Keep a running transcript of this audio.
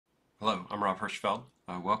Hello, I'm Rob Hirschfeld.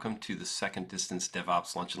 Welcome to the second Distance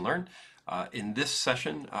DevOps Lunch and Learn. In this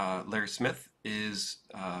session, Larry Smith is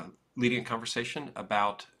leading a conversation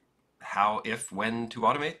about how, if, when to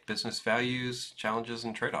automate, business values, challenges,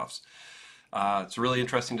 and trade-offs. It's a really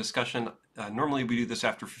interesting discussion. Normally we do this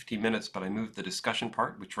after 15 minutes, but I moved the discussion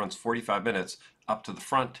part, which runs 45 minutes, up to the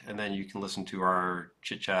front, and then you can listen to our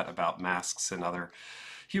chit-chat about masks and other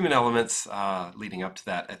human elements leading up to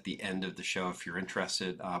that at the end of the show if you're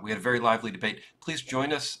interested. We had a very lively debate. Please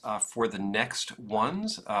join us for the next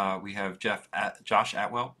ones. We have Josh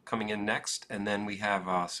Atwell coming in next, and then we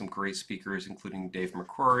have some great speakers, including Dave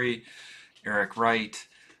McCrory, Eric Wright,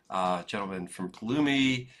 gentlemen from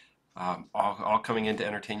Pulumi, all coming in to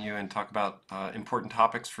entertain you and talk about important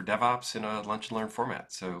topics for DevOps in a lunch and learn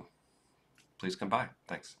format. So please come by.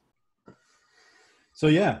 Thanks. So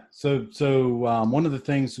one of the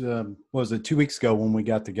things was 2 weeks ago when we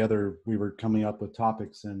got together, we were coming up with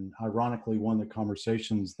topics, and ironically, one of the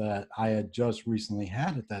conversations that I had just recently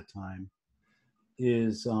had at that time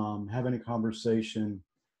is having a conversation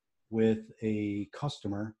with a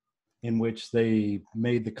customer in which they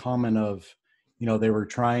made the comment of, they were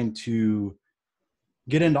trying to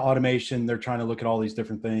get into automation. They're trying to look at all these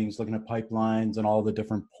different things, looking at pipelines and all the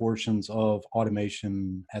different portions of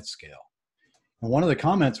automation at scale. And one of the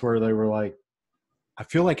comments where they were like, I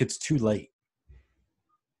feel like it's too late.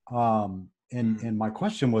 And my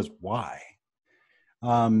question was, why? They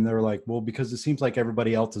were like, well, because it seems like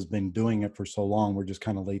everybody else has been doing it for so long, we're just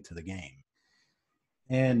kind of late to the game.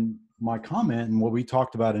 And my comment, and what we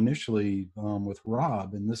talked about initially with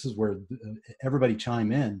Rob, and this is where everybody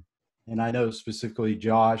chime in. And I know specifically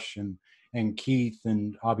Josh and Keith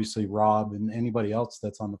and obviously Rob and anybody else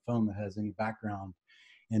that's on the phone that has any background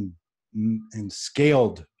in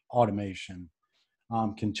scaled automation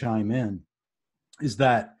can chime in, is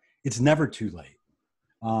that it's never too late.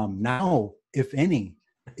 Now, if any,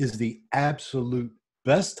 is the absolute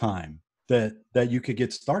best time that you could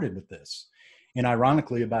get started with this. And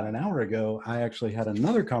ironically, about an hour ago, I actually had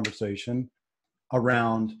another conversation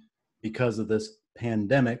around, because of this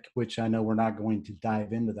pandemic, which I know we're not going to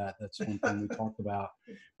dive into that. That's one thing we talked about.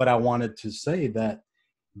 But I wanted to say that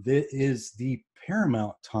this is the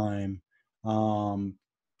paramount time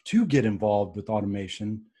to get involved with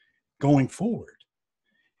automation going forward.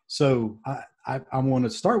 So I want to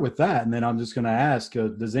start with that, and then I'm just going to ask,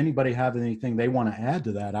 does anybody have anything they want to add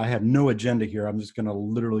to that? I have no agenda here. I'm just going to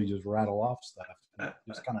literally just rattle off stuff.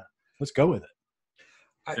 Just kind of, let's go with it.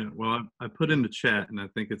 Well, I put in the chat, and I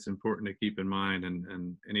think it's important to keep in mind,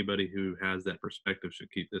 and anybody who has that perspective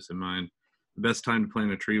should keep this in mind. The best time to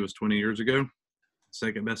plant a tree was 20 years ago.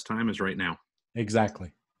 Second best time is right now.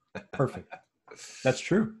 Exactly. Perfect. That's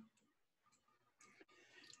true.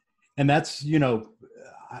 And that's,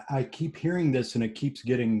 I keep hearing this, and it keeps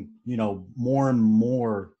getting, more and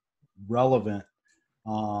more relevant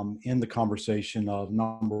in the conversation of,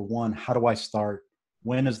 number one, how do I start?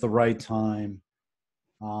 When is the right time?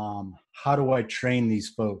 How do I train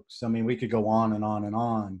these folks? I mean, we could go on and on and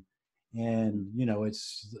on. And,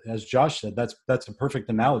 it's, as Josh said, that's a perfect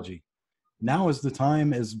analogy. Now is the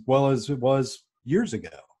time, as well as it was years ago.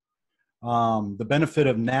 The benefit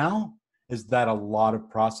of now is that a lot of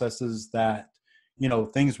processes that,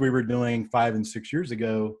 things we were doing 5 and 6 years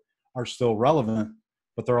ago are still relevant,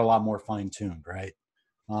 but they're a lot more fine-tuned, right?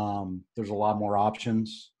 There's a lot more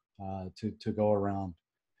options to go around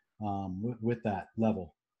with that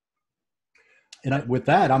level. And with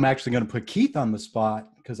that, I'm actually going to put Keith on the spot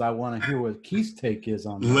because I want to hear what Keith's take is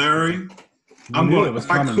on that. Larry,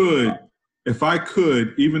 if I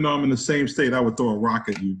could, even though I'm in the same state, I would throw a rock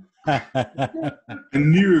at you. I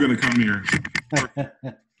knew you were going to come here.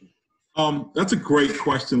 That's a great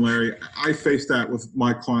question, Larry. I face that with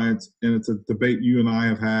my clients, and it's a debate you and I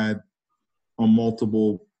have had on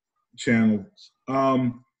multiple channels.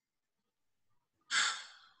 I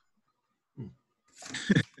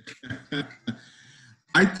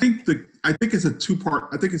think it's a two-part.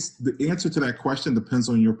 I think it's the answer to that question depends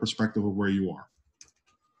on your perspective of where you are.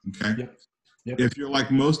 Okay. Yep. If you're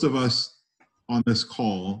like most of us on this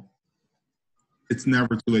call, it's never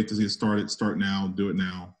too late to get started. Start now, do it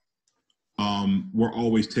now. We're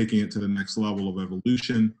always taking it to the next level of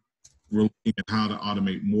evolution. We're looking at how to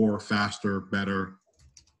automate more, faster, better,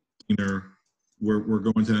 cleaner. We're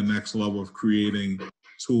going to the next level of creating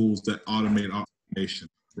tools that automate automation,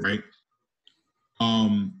 right?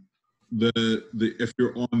 If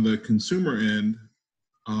you're on the consumer end,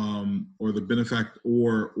 or the benefactor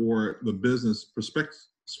or the business perspective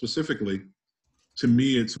specifically, to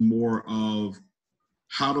me, it's more of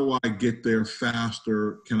how do I get there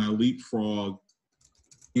faster? Can I leapfrog?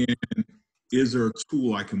 And is there a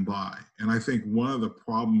tool I can buy? And I think one of the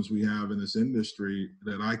problems we have in this industry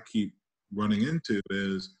that I keep running into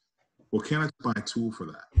is, well, can I buy a tool for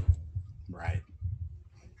that? Right.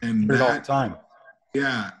 And Hear it all the that, time.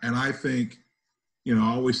 yeah. And I think, I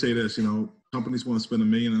always say this, companies want to spend $1.5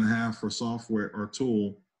 million for software or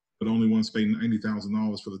tool, but only want to spend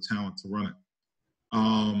 $90,000 for the talent to run it.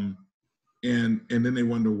 And then they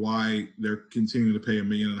wonder why they're continuing to pay $1.5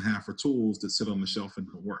 million for tools that sit on the shelf and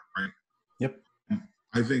don't work, right? Yep.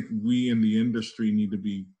 I think we in the industry need to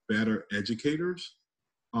be better educators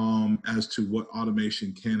as to what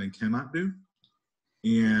automation can and cannot do.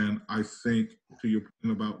 And I think, to your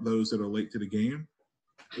point about those that are late to the game,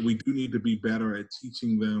 we do need to be better at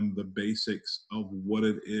teaching them the basics of what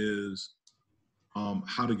it is,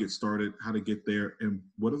 how to get started, how to get there, and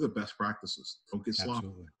what are the best practices. Don't get sloppy.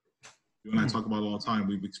 Absolutely. You and I talk about it all the time.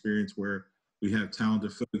 We've experienced where we have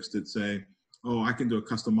talented folks that say, oh, I can do a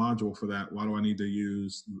custom module for that. Why do I need to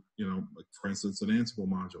use, like for instance, an Ansible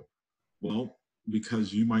module? Well,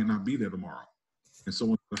 because you might not be there tomorrow. And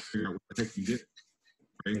someone's going to figure out what the heck you did.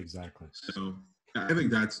 Right? Exactly. So I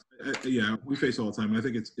think that's, we face all the time. And I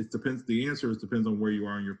think it depends. The answer depends on where you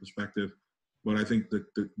are in your perspective. But I think that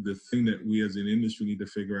the thing that we as an industry need to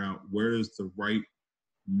figure out, where is the right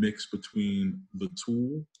mix between the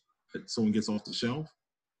tool that someone gets off the shelf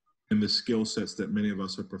and the skill sets that many of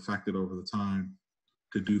us have perfected over the time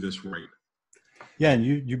to do this right. Yeah, and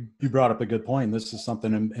you brought up a good point. This is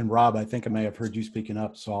something, and Rob, I think I may have heard you speaking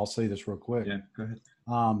up, so I'll say this real quick. Yeah, go ahead.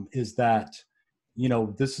 Is that,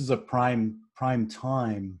 this is a prime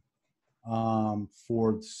time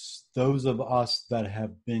for those of us that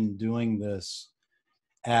have been doing this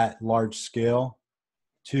at large scale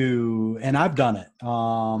and I've done it.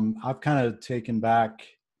 I've kind of taken back,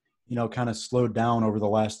 kind of slowed down over the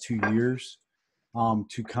last 2 years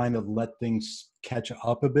to kind of let things catch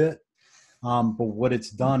up a bit. But what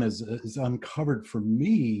it's done is uncovered for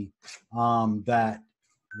me that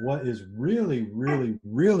what is really, really,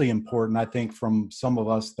 really important, I think, from some of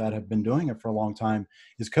us that have been doing it for a long time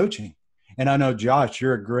is coaching. And I know, Josh,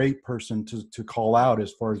 you're a great person to call out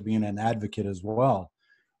as far as being an advocate as well.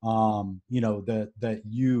 That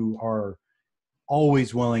you are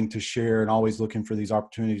always willing to share and always looking for these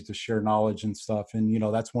opportunities to share knowledge and stuff. And,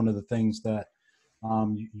 that's one of the things that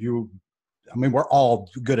we're all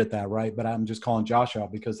good at that, right? But I'm just calling Josh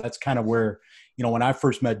out because that's kind of where, when I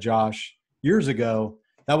first met Josh years ago,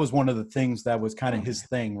 that was one of the things that was kind of his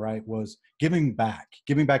thing, right? Was giving back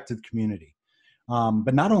to the community.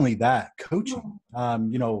 But not only that, coaching,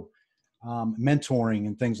 mentoring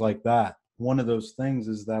and things like that. One of those things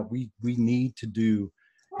is that we need to do,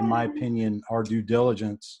 in my opinion, our due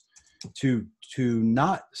diligence to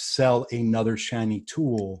not sell another shiny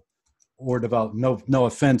tool or develop, no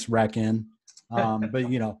offense, Rack-In, but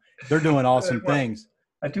they're doing awesome things.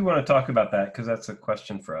 I do want to talk about that because that's a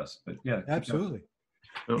question for us, but yeah. Absolutely.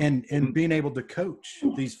 And being able to coach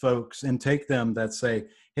these folks and take them that say,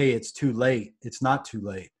 hey, it's too late. It's not too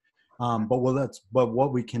late. But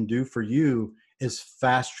what we can do for you is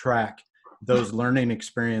fast track those learning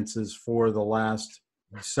experiences for the last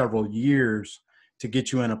several years to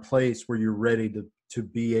get you in a place where you're ready to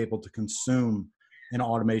be able to consume an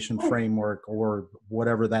automation framework or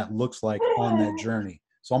whatever that looks like on that journey.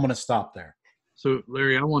 So I'm going to stop there. So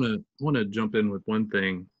Larry, I want to jump in with one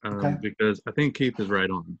thing because I think Keith is right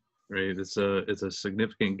on. Right, it's a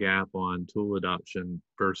significant gap on tool adoption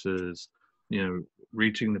versus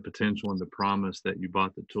reaching the potential and the promise that you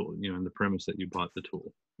bought the tool, and the premise that you bought the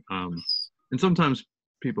tool. And sometimes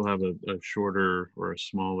people have a shorter or a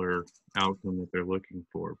smaller outcome that they're looking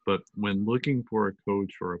for. But when looking for a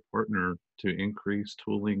coach or a partner to increase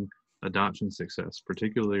tooling adoption success,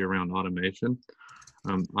 particularly around automation,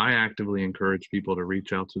 I actively encourage people to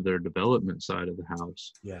reach out to their development side of the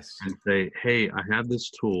house. Yes. And say, hey, I have this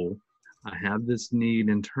tool. I have this need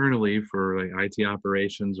internally for like IT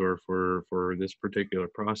operations or for this particular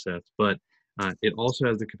process, but it also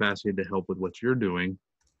has the capacity to help with what you're doing.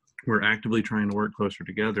 We're actively trying to work closer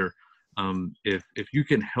together. If you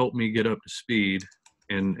can help me get up to speed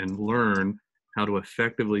and learn how to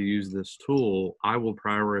effectively use this tool, I will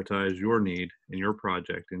prioritize your need in your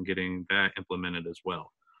project and getting that implemented as well.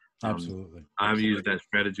 Absolutely. I've used that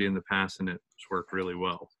strategy in the past and it's worked really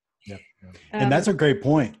well. Yeah. And that's a great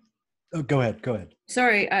point. Oh, go ahead.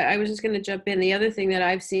 Sorry, I was just going to jump in. The other thing that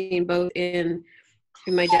I've seen both in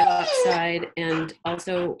my DevOps side and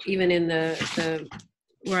also even in the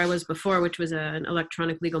where I was before, which was an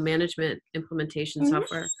electronic legal management implementation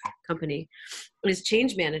software company, is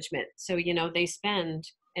change management. So, they spend,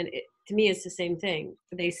 and to me it's the same thing.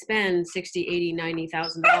 They spend $60,000, $80,000,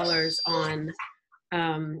 $90,000 on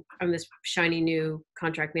on this shiny new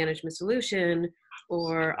contract management solution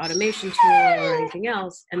or automation tool or anything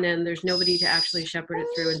else, and then there's nobody to actually shepherd it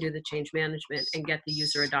through and do the change management and get the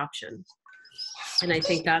user adoption. And I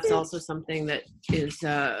think that's also something that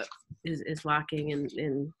is lacking,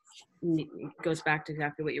 and goes back to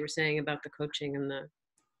exactly what you were saying about the coaching and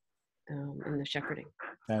the shepherding.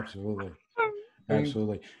 Absolutely.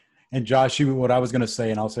 Absolutely. And Josh, what I was going to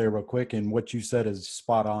say, and I'll say it real quick, and what you said is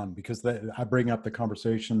spot on, because I bring up the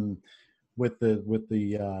conversation with the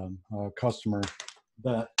customer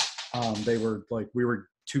that they were like, we were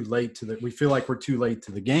too late we feel like we're too late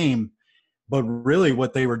to the game. But really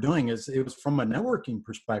what they were doing is, it was from a networking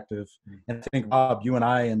perspective. And I think, Rob, you and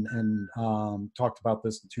I talked about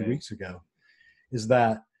this 2 weeks ago, is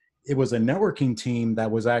that it was a networking team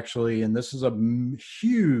that was actually, and this is a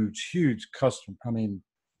huge customer. I mean,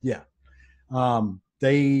 yeah.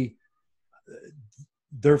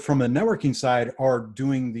 They're from the networking side are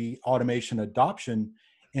doing the automation adoption,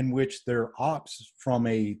 in which their ops from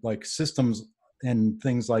like systems and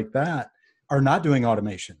things like that are not doing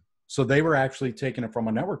automation. So they were actually taking it from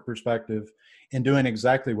a network perspective and doing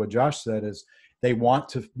exactly what Josh said, is they want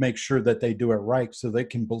to make sure that they do it right so they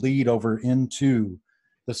can bleed over into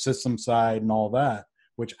the system side and all that,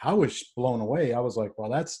 which I was blown away. I was like, well,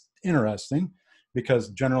 that's interesting, because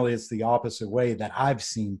generally it's the opposite way that I've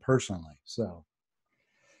seen personally. So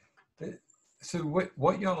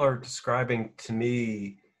what y'all are describing to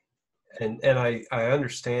me, and I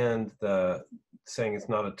understand the saying it's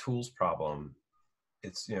not a tools problem.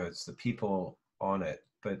 It's, it's the people on it.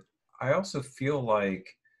 But I also feel like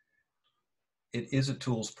it is a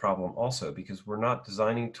tools problem also, because we're not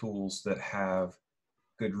designing tools that have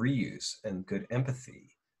good reuse and good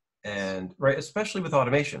empathy. And right, especially with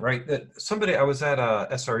automation, right? I was at a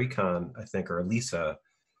SRECon, I think, or a LISA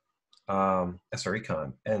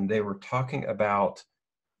SRECon, and they were talking about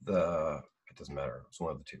it doesn't matter, it's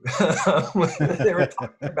one of the two. They were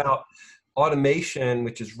talking about automation,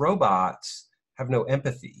 which is robots have no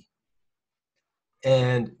empathy.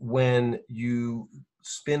 And when you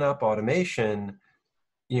spin up automation,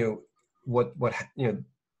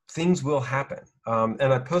 things will happen.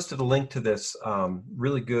 And I posted a link to this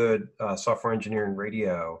really good software engineering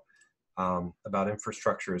radio about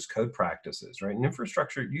infrastructure as code practices, right? And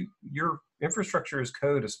your infrastructure as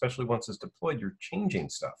code, especially once it's deployed, you're changing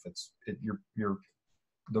stuff.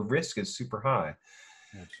 The risk is super high.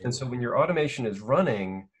 Absolutely. And so when your automation is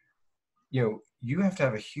running, you have to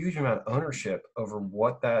have a huge amount of ownership over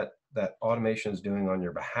what that automation is doing on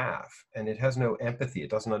your behalf. And it has no empathy. It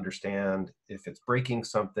doesn't understand if it's breaking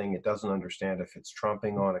something. It doesn't understand if it's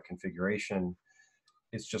tromping on a configuration.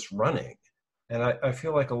 It's just running. And I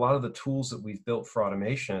feel like a lot of the tools that we've built for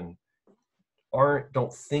automation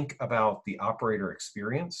don't think about the operator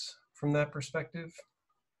experience from that perspective.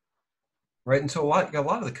 Right. And so a lot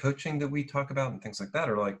of the coaching that we talk about and things like that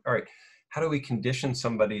are like, all right, how do we condition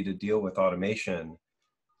somebody to deal with automation?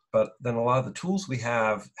 But then a lot of the tools we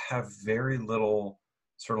have very little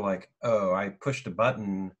sort of like, oh, I pushed a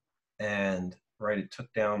button and right, it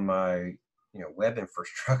took down my web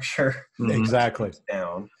infrastructure. Exactly.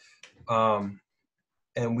 Down.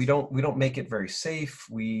 And we don't make it very safe.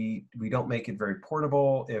 We don't make it very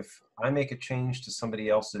portable. If I make a change to somebody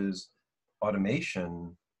else's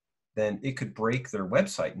automation, then it could break their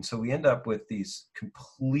website. And so we end up with these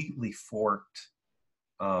completely forked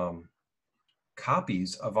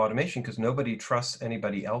copies of automation, because nobody trusts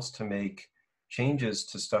anybody else to make changes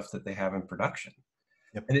to stuff that they have in production.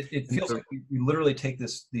 Yep. And it feels like we literally take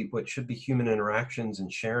what should be human interactions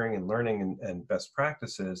and sharing and learning and best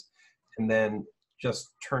practices, and then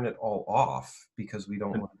just turn it all off because we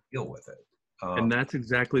don't want to deal with it. And that's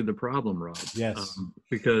exactly the problem, Rob. Yes.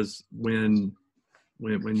 Because when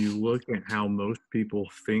you look at how most people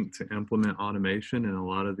think to implement automation in a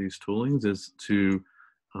lot of these toolings is to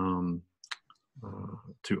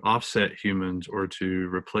offset humans or to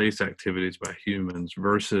replace activities by humans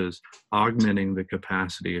versus augmenting the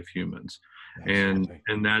capacity of humans. Absolutely.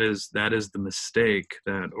 And that is the mistake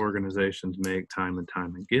that organizations make time and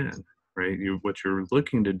time again, right? What you're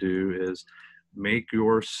looking to do is make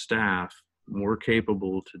your staff more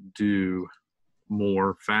capable to do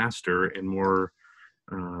more faster and more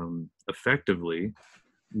effectively,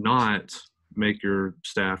 not make your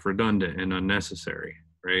staff redundant and unnecessary,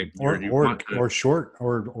 right? Or short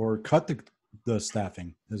or cut the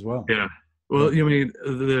staffing as well. Yeah. Well,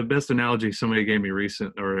 the best analogy somebody gave me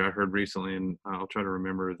I heard recently, and I'll try to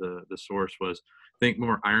remember the source, was think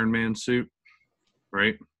more Iron Man suit,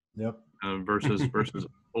 right? Yep. Versus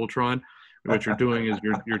Ultron. What you're doing is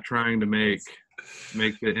you're trying to make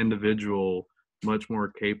the individual much more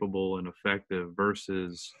capable and effective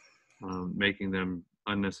versus making them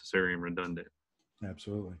unnecessary and redundant.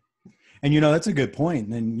 Absolutely. And, you know, that's a good point.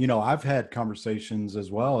 And, you know, I've had conversations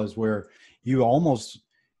as well as where you almost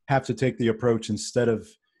have to take the approach, instead of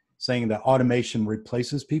saying that automation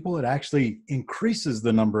replaces people, it actually increases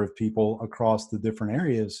the number of people across the different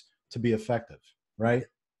areas to be effective, right?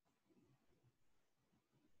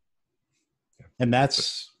 And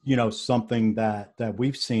that's, you know, something that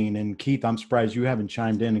we've seen. And Keith, I'm surprised you haven't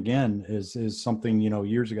chimed in again, is something, you know,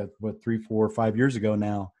 years ago, what, 3, 4, 5 years ago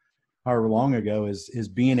now, however long ago, is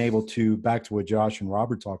being able to, back to what Josh and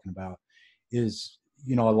Robert talking about, is,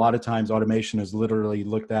 you know, a lot of times automation is literally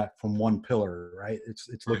looked at from one pillar, right? It's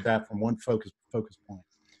looked at from one focus point.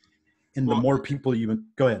 And the more people you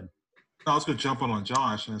go ahead. I was going to jump on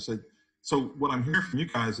Josh, and I said, so what I'm hearing from you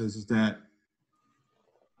guys is that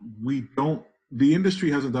the industry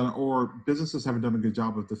hasn't done, or businesses haven't done a good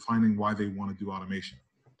job of defining why they want to do automation,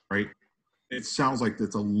 right? It sounds like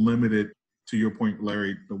it's a limited, to your point,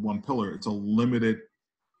 Larry, the one pillar, it's a limited,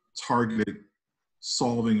 targeted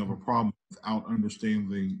solving of a problem without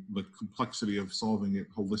understanding the complexity of solving it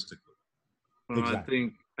holistically. Well,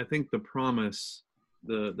 exactly. I think the promise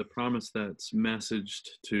that's messaged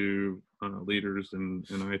to leaders and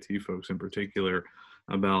IT folks in particular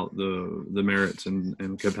about the merits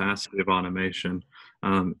and capacity of automation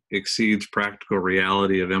exceeds practical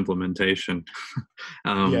reality of implementation.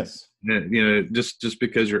 Yes. You know, just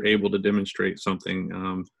because you're able to demonstrate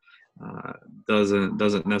something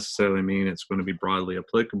doesn't necessarily mean it's going to be broadly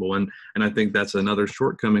applicable. And I think that's another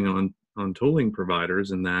shortcoming on tooling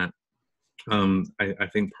providers, in that I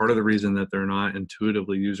think part of the reason that they're not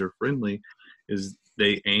intuitively user friendly is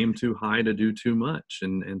they aim too high to do too much,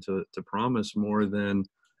 and to promise more than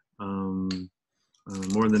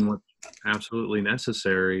what's absolutely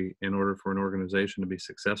necessary in order for an organization to be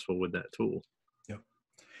successful with that tool. Yep.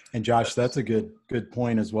 And Josh, that's a good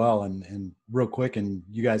point as well. And real quick, and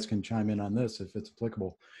you guys can chime in on this if it's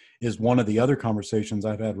applicable, is one of the other conversations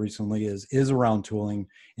I've had recently is around tooling.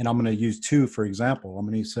 And I'm going to use two, for example. I'm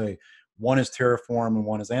going to say one is Terraform and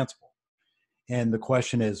one is Ansible. And the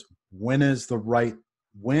question is, when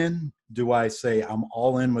do I say I'm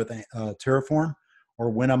all in with Terraform, or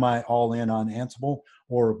when am I all in on Ansible,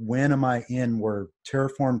 or when am I in where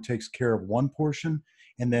Terraform takes care of one portion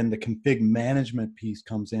and then the config management piece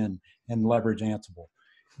comes in and leverage Ansible?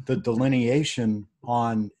 The delineation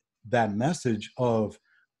on that message of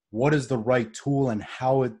what is the right tool and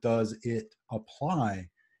how it does it apply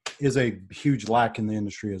is a huge lack in the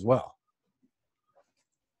industry as well.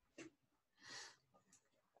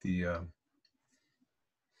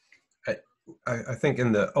 I think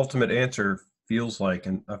in the ultimate answer feels like,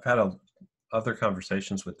 and I've had other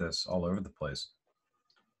conversations with this all over the place,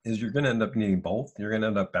 is you're going to end up needing both. You're going to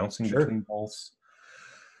end up bouncing between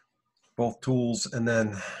both tools, and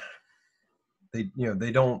then they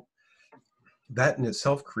don't. That in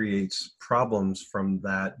itself creates problems from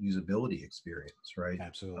that usability experience, right?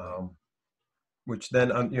 Absolutely. Which then,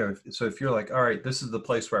 so if you're like, all right, this is the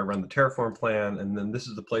place where I run the Terraform plan, and then this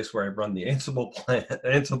is the place where I run the Ansible plan,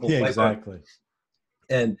 yeah, exactly.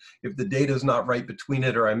 And if the data is not right between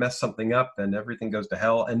it, or I mess something up, then everything goes to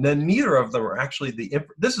hell. And then neither of them are actually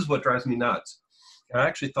this is what drives me nuts. I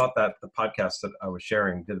actually thought that the podcast that I was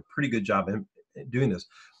sharing did a pretty good job in doing this.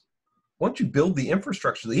 Once you build the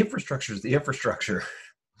infrastructure is the infrastructure.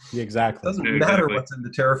 Yeah, exactly. It doesn't matter what's in the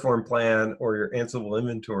Terraform plan or your Ansible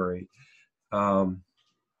inventory.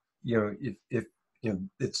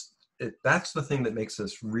 That's the thing that makes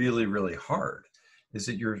this really, really hard, is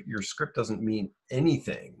that your script doesn't mean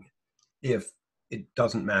anything if it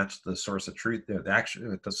doesn't match the source of truth.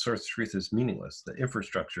 The source of truth is meaningless. The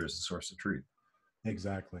infrastructure is the source of truth.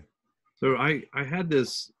 Exactly. So I had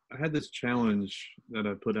this challenge that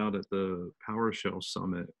I put out at the PowerShell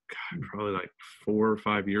Summit, probably like 4 or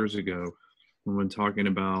 5 years ago, when talking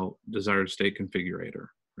about desired state configurator,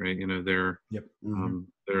 right? You know, their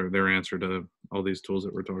answer to all these tools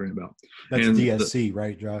that we're talking about. That's DSC,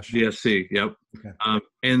 right, Josh? DSC, yep. Okay.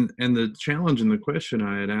 And the challenge and the question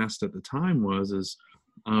I had asked at the time was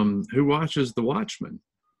who watches the watchman,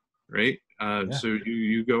 right? So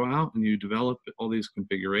you go out and you develop all these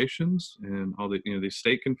configurations and all the these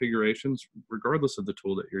state configurations, regardless of the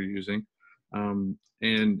tool that you're using.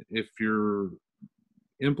 And if you're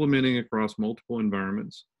implementing across multiple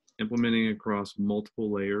environments, implementing across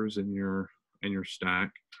multiple layers in your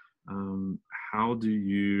stack, how do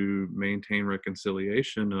you maintain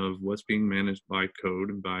reconciliation of what's being managed by code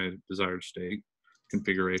and by desired state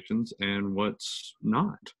configurations and what's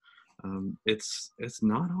not? It's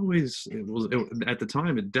not always. At the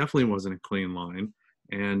time, it definitely wasn't a clean line,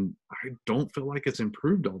 And I don't feel like it's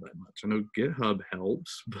improved all that much. I know GitHub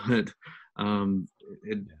helps, but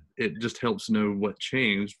it just helps know what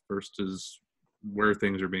changed versus where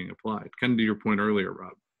things are being applied. Kind of to your point earlier,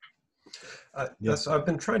 Rob. Yes, I've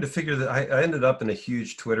been trying to figure that. I ended up in a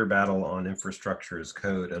huge Twitter battle on infrastructure as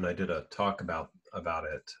code, and I did a talk about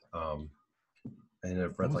it. I ended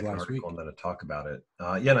up read like an article and then a talk about it.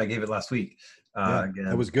 Yeah, and I gave it last week. Again.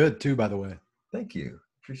 That was good too, by the way. Thank you.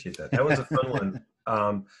 Appreciate that. That was a fun one.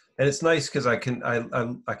 And it's nice because I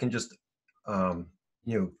can just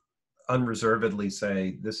unreservedly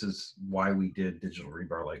say this is why we did digital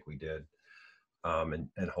rebar like we did, and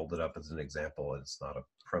hold it up as an example. It's not a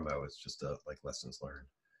promo. It's just like lessons learned.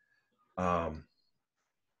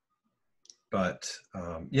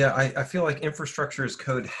 Yeah, I feel like infrastructure as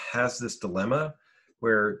code has this dilemma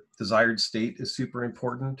where desired state is super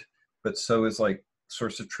important, but so is like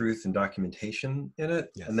source of truth and documentation in it.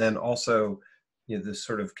 Yes. And then also, this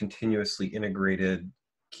sort of continuously integrated,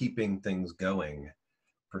 keeping things going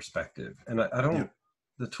perspective. And I don't,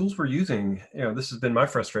 the tools we're using, this has been my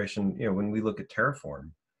frustration, when we look at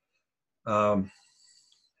Terraform,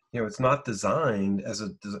 it's not designed as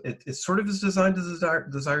it sort of is designed as a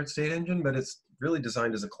desired state engine, but it's really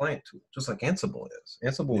designed as a client tool, just like Ansible is.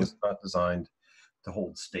 Ansible was not designed to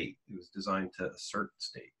hold state. It was designed to assert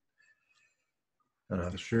state.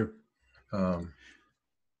 That's true.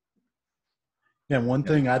 One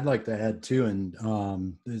thing I'd like to add too, and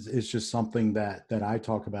it's just something that I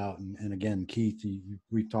talk about, and again, Keith,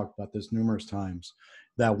 we've talked about this numerous times,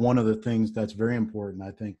 that one of the things that's very important,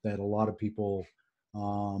 I think that a lot of people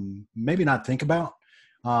maybe not think about,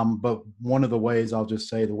 but one of the ways, I'll just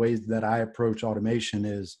say, the ways that I approach automation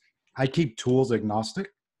is I keep tools agnostic.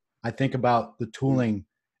 I think about the tooling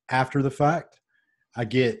after the fact. I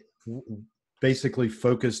get basically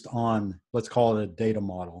focused on, let's call it a data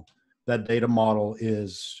model. That data model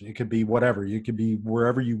it could be whatever. You could be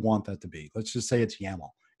wherever you want that to be. Let's just say it's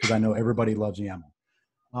YAML, because I know everybody loves YAML.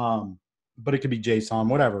 But it could be JSON,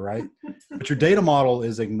 whatever, right? But your data model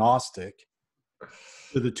is agnostic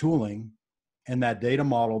to the tooling, and that data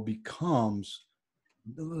model becomes,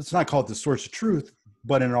 let's not call it the source of truth,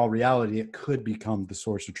 but in all reality, it could become the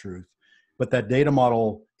source of truth. But that data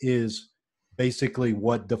model is basically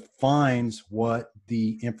what defines what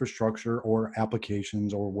the infrastructure or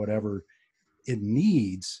applications or whatever it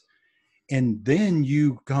needs. And then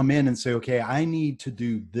you come in and say, okay, I need to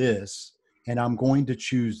do this, and I'm going to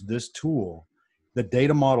choose this tool. The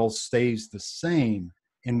data model stays the same,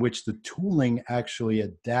 in which the tooling actually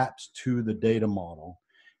adapts to the data model.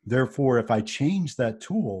 Therefore, if I change that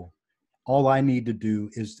tool, all I need to do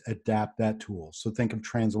is adapt that tool. So think of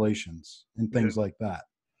translations and things like that.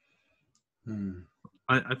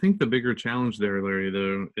 I think the bigger challenge there, Larry,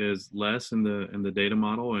 though, is less in the data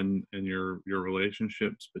model and your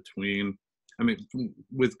relationships between,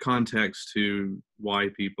 with context to why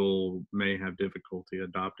people may have difficulty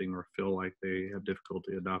adopting or feel like they have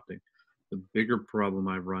difficulty adopting. The bigger problem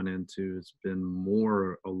I've run into has been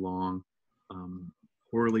more along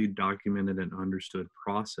poorly documented and understood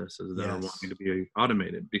processes that are wanting to be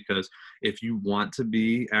automated. Because if you want to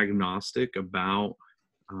be agnostic about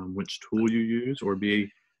which tool you use, or be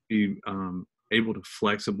able to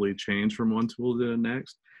flexibly change from one tool to the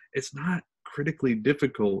next, it's not critically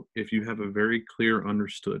difficult if you have a very clear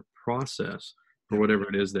understood process for whatever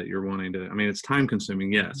it is that you're wanting to. It's time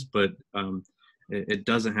consuming, yes, but it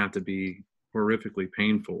doesn't have to be horrifically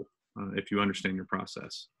painful if you understand your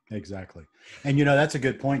process. Exactly. And, that's a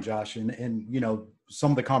good point, Josh. And,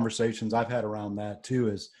 some of the conversations I've had around that too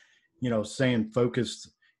is, saying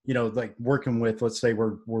focused, like working with, let's say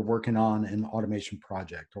we're working on an automation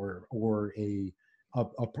project or an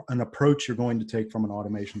approach you're going to take from an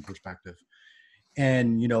automation perspective.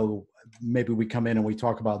 And, maybe we come in and we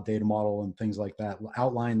talk about data model and things like that,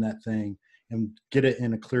 outline that thing and get it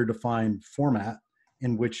in a clear defined format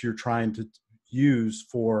in which you're trying to use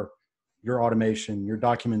for your automation, your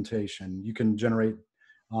documentation. You can generate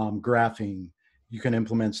graphing, you can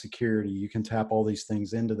implement security, you can tap all these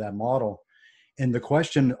things into that model. And the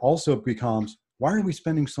question also becomes, why are we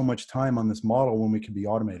spending so much time on this model when we could be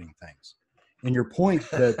automating things? And your point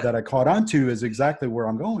that I caught on to is exactly where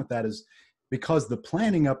I'm going with that, is because the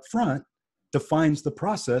planning up front defines the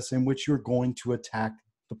process in which you're going to attack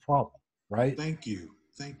the problem, right? Thank you.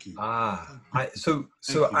 So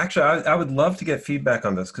actually, I would love to get feedback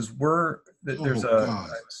on this, because there's a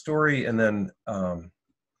story, and then I'm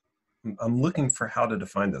looking for how to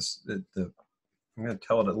define this. I'm going to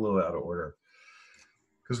tell it a little out of order,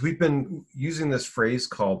 because we've been using this phrase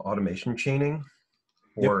called automation chaining,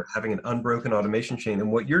 or having an unbroken automation chain.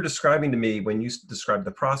 And what you're describing to me when you describe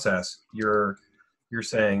the process, you're you're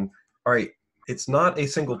saying, all right, it's not a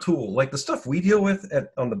single tool. Like the stuff we deal with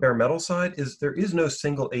on the bare metal side there is no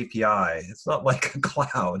single API. It's not like a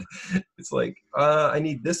cloud. It's like, I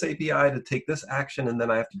need this API to take this action, and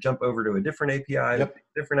then I have to jump over to a different API, to take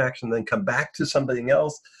a different action, then come back to something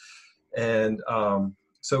else. And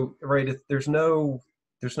so, right, there's no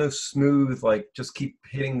smooth, like, just keep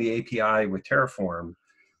hitting the API with Terraform.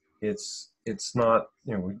 It's not,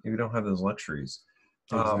 we don't have those luxuries.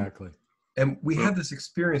 Exactly. And we had this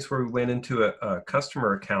experience where we went into a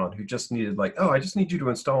customer account who just needed, like, oh, I just need you to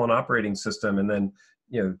install an operating system and then,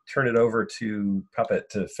 turn it over to Puppet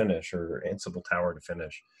to finish, or Ansible Tower to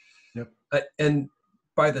finish. Yep. And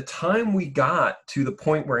by the time we got to the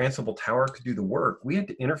point where Ansible Tower could do the work, we had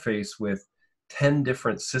to interface with 10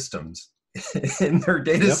 different systems in their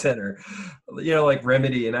data center, like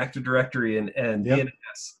Remedy and Active Directory and DNS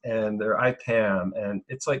and their IPAM. And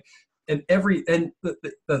it's like, and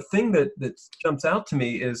the thing that jumps out to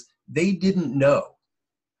me is they didn't know.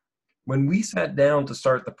 When we sat down to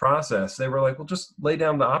start the process, they were like, well, just lay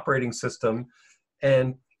down the operating system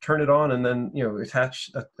and turn it on, and then, attach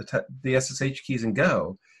the SSH keys and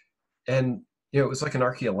go. And, it was like an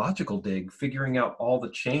archaeological dig, figuring out all the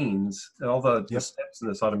chains and all the steps in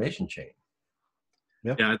this automation chain.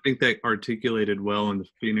 Yeah, I think they articulated well in the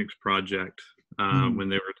Phoenix project when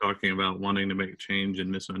they were talking about wanting to make change and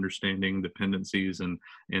misunderstanding dependencies and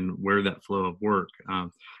where that flow of work.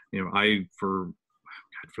 I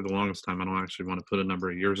for the longest time, I don't actually want to put a number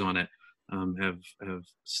of years on it, have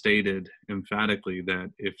stated emphatically that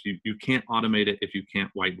if you can't automate it if you can't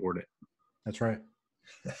whiteboard it. That's right.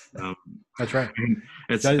 That's right.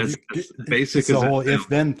 It's basic. It's a whole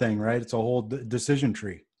if-then thing, right? It's a whole decision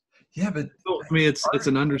tree. Yeah, but I mean, it's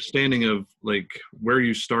an understanding of, like, where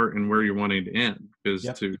you start and where you're wanting to end. Because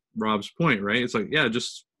to Rob's point, right? It's like, yeah,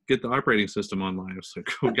 just get the operating system online. It's like,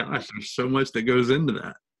 oh gosh, there's so much that goes into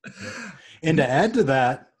that. And to add to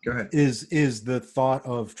that, go ahead, is the thought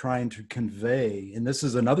of trying to convey, and this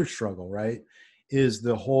is another struggle, right? Is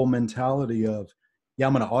the whole mentality of, yeah,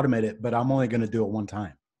 I'm going to automate it, but I'm only going to do it one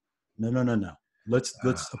time. No. Let's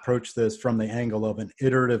approach this from the angle of an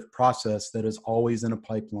iterative process that is always in a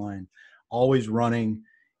pipeline, always running.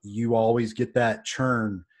 You always get that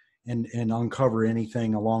churn and uncover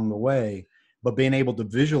anything along the way, but being able to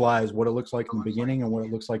visualize what it looks like in the beginning and what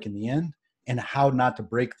it looks like in the end, and how not to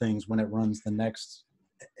break things when it runs the next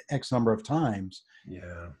X number of times.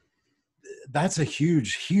 Yeah. That's a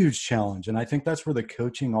huge, huge challenge. And I think that's where the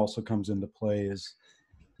coaching also comes into play is,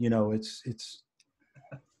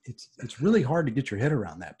 it's really hard to get your head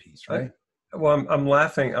around that piece, right? Well, I'm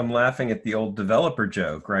laughing at the old developer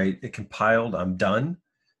joke, right? It compiled, I'm done.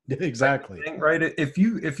 Exactly. Right. If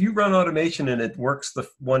you run automation and it works the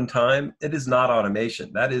one time, it is not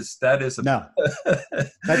automation. That is no.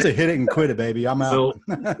 That's a hit it and quit it, baby. I'm out.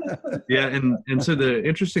 Yeah, and so the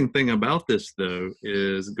interesting thing about this, though,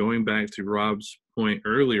 is going back to Rob's point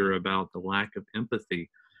earlier about the lack of empathy.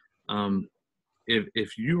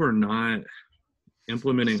 If you are not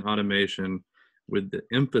implementing automation with the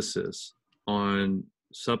emphasis on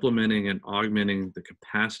supplementing and augmenting the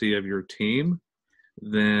capacity of your team,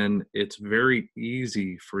 then it's very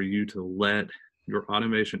easy for you to let your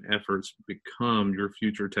automation efforts become your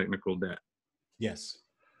future technical debt. Yes,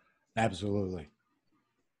 absolutely.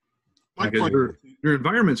 Because your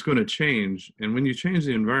environment's going to change, and when you change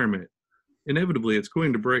the environment, inevitably it's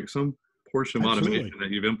going to break some portion of automation that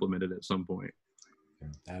you've implemented at some point.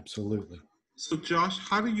 Absolutely. So Josh,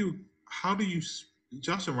 how do you,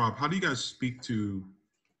 Josh and Rob, how do you guys speak to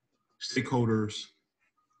stakeholders,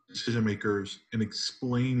 decision makers, in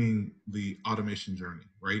explaining the automation journey,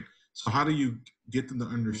 right? So how do you get them to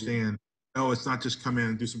understand, oh, it's not just come in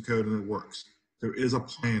and do some code and it works. There is a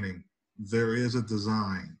planning, there is a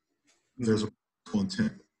design, there's a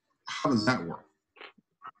intent. How does that work?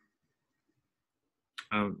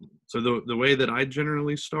 So the way that I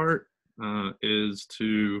generally start is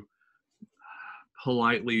to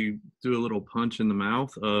politely do a little punch in the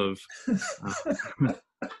mouth of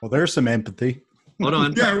well, there's some empathy. Hold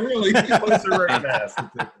on. Yeah, really.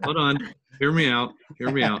 Hold on. Hear me out.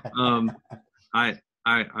 I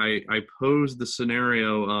pose the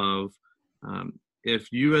scenario of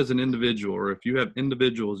if you as an individual, or if you have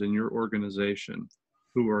individuals in your organization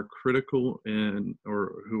who are critical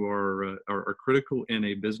who are critical in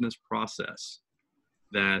a business process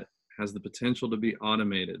that has the potential to be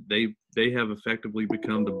automated, they have effectively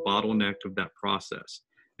become the bottleneck of that process,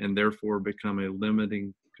 and therefore become a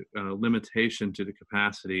limitation to the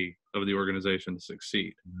capacity of the organization to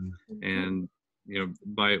succeed. And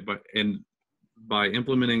by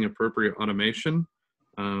implementing appropriate automation,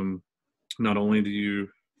 not only do you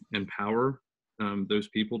empower those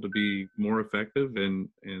people to be more effective and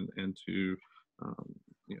to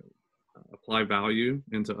you know, apply value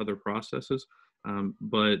into other processes,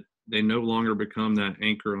 but they no longer become that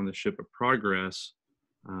anchor on the ship of progress,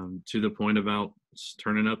 to the point about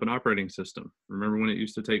turning up an operating system. Remember when it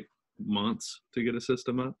used to take months to get a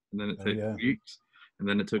system up, and then it took weeks, and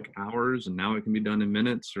then it took hours, and now it can be done in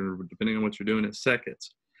minutes, or depending on what you're doing, it's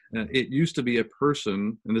seconds. It used to be a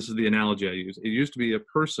person, and this is the analogy I use, it used to be a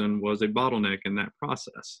person was a bottleneck in that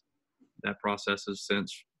process. That process has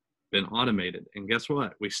since been automated. And guess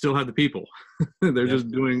what? We still have the people. They're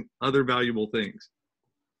just doing other valuable things.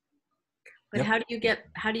 But how do you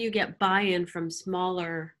get buy-in from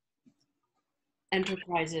smaller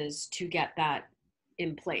enterprises to get that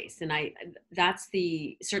in place? And that's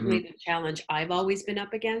certainly the challenge I've always been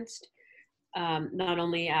up against. Not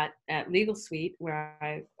only at Legal Suite,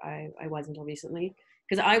 where I was until recently,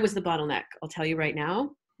 because I was the bottleneck. I'll tell you right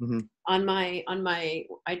now. On my,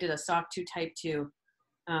 I did a SOC 2 Type 2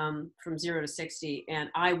 from 0 to 60, and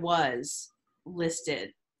I was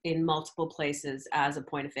listed in multiple places as a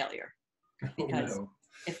point of failure. Because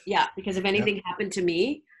because if anything happened to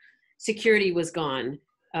me, security was gone.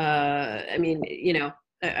 I mean, you know,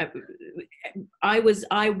 I was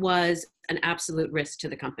an absolute risk to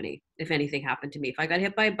the company if anything happened to me. If I got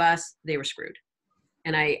hit by a bus, they were screwed.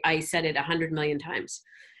 And I said it 100 million times,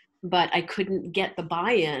 but I couldn't get the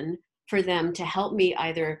buy-in for them to help me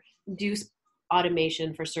either do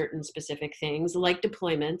automation for certain specific things, like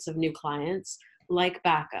deployments of new clients, like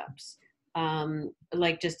backups,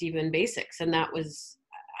 like just even basics. And that was,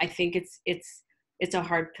 I think it's a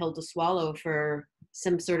hard pill to swallow for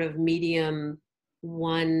some sort of medium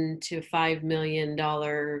 $1 to $5 million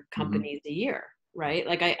companies a year, right?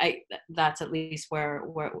 Like I that's at least where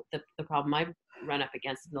the problem I've run up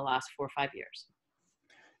against in the last 4 or 5 years.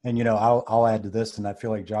 And, you know, I'll add to this, and I feel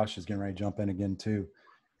like Josh is getting ready to jump in again too,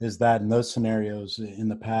 is that in those scenarios in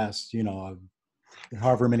the past, you know,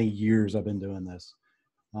 however many years I've been doing this,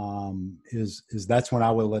 is that's when I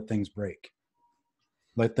would let things break,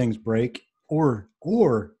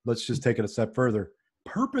 or let's just take it a step further,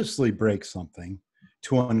 purposely break something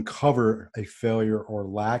to uncover a failure or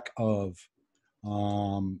lack of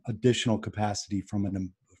additional capacity from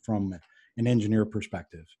an engineer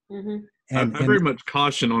perspective. I very much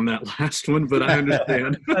caution on that last one, but I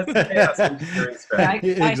understand. Chaos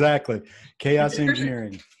engineering. Exactly. Chaos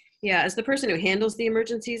engineering. Yeah, as the person who handles the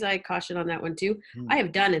emergencies, I caution on that one too. I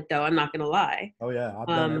have done it though, I'm not gonna lie. Oh yeah, I've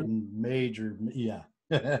done it in major, you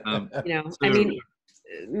know, I mean,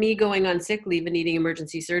 me going on sick leave and needing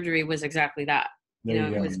emergency surgery was exactly that. You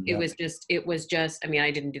know, it was just, I mean,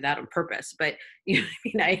 I didn't do that on purpose, but you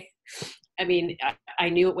know, I mean, I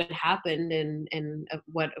knew it would happen, and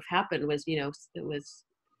what happened was, you know, it was,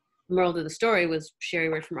 the moral of the story was Sherry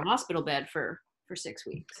away from her hospital bed for 6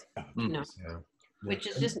 weeks, you know, which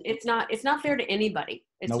is just, it's not fair to anybody.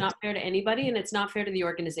 It's not fair to anybody, and it's not fair to the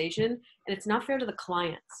organization, and it's not fair to the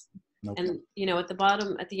clients. And, you know, at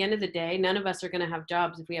the end of the day, none of us are going to have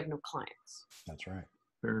jobs if we have no clients. That's right.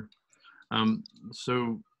 Sure.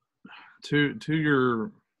 So to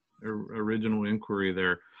your original inquiry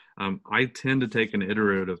there, I tend to take an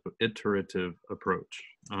iterative approach.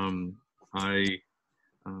 I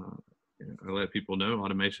let people know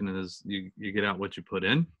automation is you get out what you put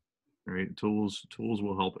in, right? Tools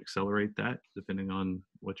will help accelerate that depending on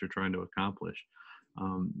what you're trying to accomplish.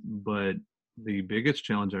 But the biggest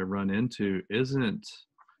challenge I run into isn't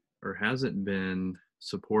or hasn't been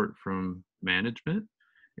support from management.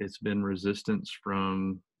 It's been resistance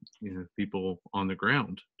from, you know, people on the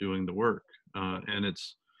ground doing the work, and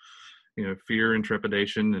it's, you know, fear and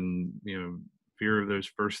trepidation, and, you know, fear of those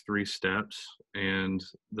first 3 steps. And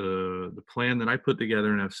the plan that I put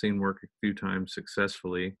together, and I've seen work a few times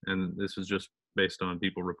successfully, and this is just based on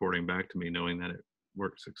people reporting back to me knowing that it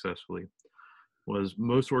worked successfully, was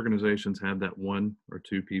most organizations have that 1 or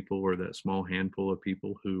 2 people, or that small handful of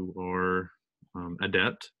people who are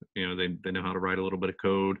adept. You know, they know how to write a little bit of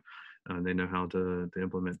code, they know how to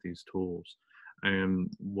implement these tools. And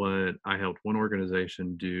what I helped one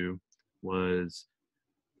organization do was,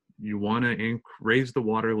 you want to raise the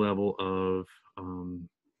water level of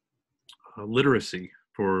literacy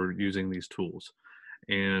for using these tools.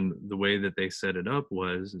 And the way that they set it up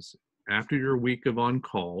is after your week of on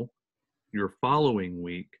call, your following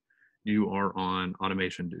week, you are on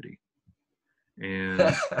automation duty.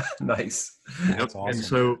 And nice. That's awesome. And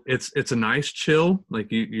so it's a nice chill.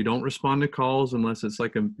 Like you don't respond to calls unless it's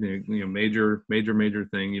like a, you know, major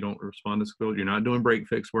thing. You don't respond to calls. You're not doing break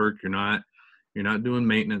fix work. You're not doing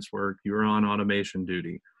maintenance work. You're on automation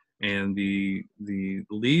duty. and the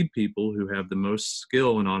lead people who have the most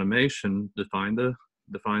skill in automation define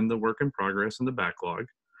the work in progress and the backlog,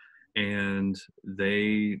 and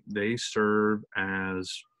they serve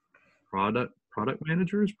as product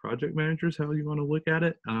managers, project managers, how you want to look at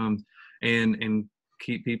it, and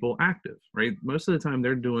keep people active, right? Most of the time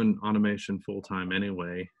they're doing automation full time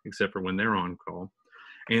anyway, except for when they're on call.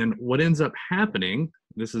 And what ends up happening,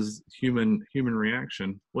 this is human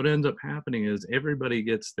reaction, what ends up happening is everybody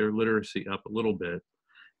gets their literacy up a little bit.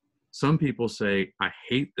 Some people say, I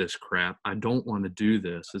hate this crap. I don't want to do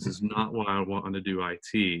this. This is not why I want to do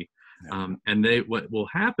IT. And what will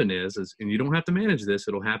happen is, and you don't have to manage this,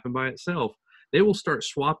 it'll happen by itself. They will start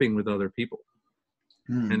swapping with other people.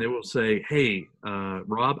 And they will say, hey,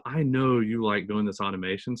 Rob, I know you like doing this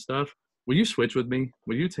automation stuff. Will you switch with me?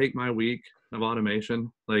 Will you take my week of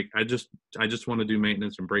automation? Like, I just want to do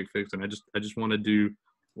maintenance and break fix, and I just want to do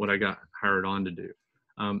what I got hired on to do.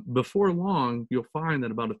 Before long, you'll find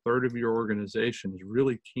that about a third of your organization is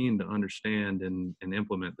really keen to understand and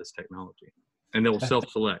implement this technology, and they'll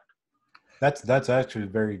self-select. That's actually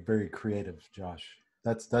very, very creative, Josh.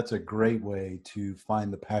 That's a great way to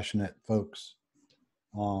find the passionate folks,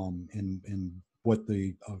 in what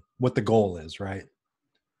the goal is, right?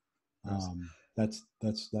 That's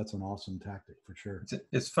an awesome tactic for sure.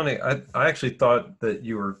 It's funny. I actually thought that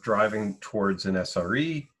you were driving towards an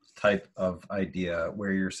SRE type of idea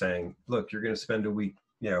where you're saying, look, you're going to spend a week,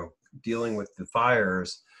 dealing with the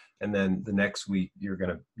fires, and then the next week you're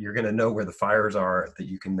going to know where the fires are that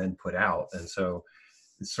you can then put out. And so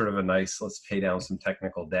it's sort of a nice, let's pay down some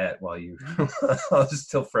technical debt while it's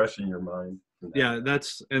still fresh in your mind. Yeah,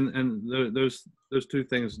 that's and those two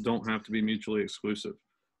things don't have to be mutually exclusive.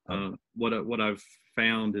 What I've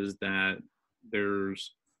found is that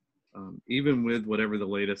there's even with whatever the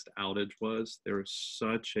latest outage was, there was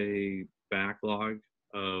such a backlog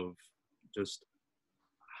of just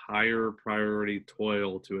higher priority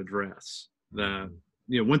toil to address that,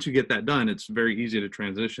 once you get that done, it's very easy to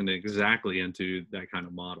transition exactly into that kind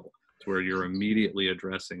of model to where you're immediately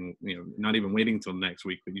addressing, not even waiting till next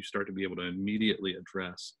week, but you start to be able to immediately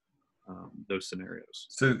address those scenarios.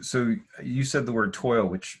 So you said the word toil,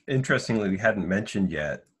 which interestingly we hadn't mentioned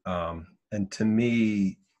yet. And to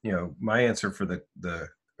me, my answer for the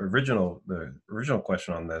original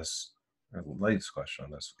question on this, or the latest question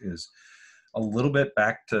on this, is a little bit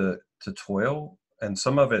back to toil, and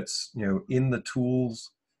some of it's in the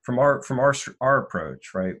tools from our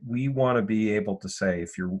approach, right? We want to be able to say,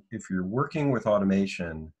 if you're working with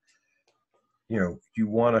automation, you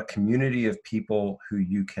want a community of people who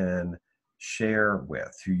you can share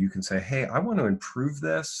with, who you can say, hey, I want to improve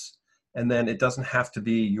this. And then it doesn't have to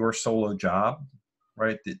be your solo job,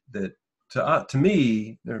 right? That to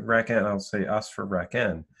me, RackN, I'll say us for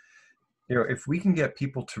RackN, if we can get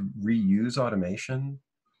people to reuse automation,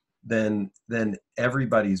 then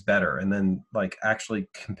everybody's better. And then actually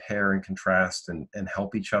compare and contrast and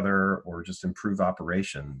help each other, or just improve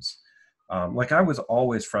operations. I was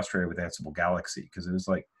always frustrated with Ansible Galaxy because it was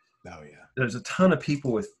like, oh yeah, there's a ton of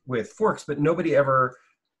people with forks, but nobody ever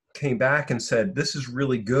came back and said, this is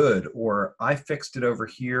really good, or I fixed it over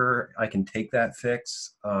here, I can take that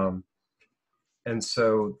fix. And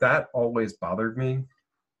so that always bothered me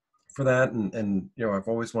for that. And I've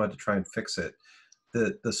always wanted to try and fix it.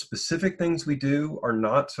 The specific things we do are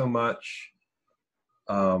not so much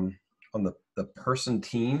on the person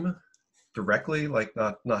team directly,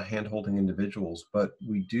 not hand-holding individuals, but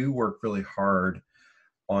we do work really hard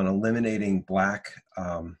on eliminating black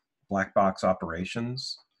box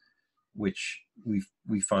operations, which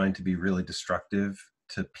we find to be really destructive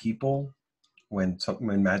to people. When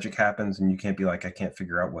magic happens and you can't be like, I can't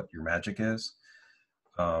figure out what your magic is.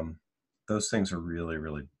 Those things are really,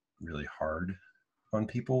 really, really hard on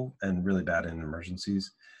people and really bad in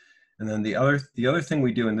emergencies. And then the other thing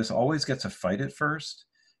we do, and this always gets a fight at first,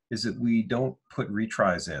 is that we don't put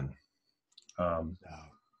retries in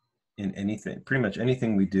anything, pretty much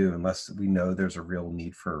anything we do, unless we know there's a real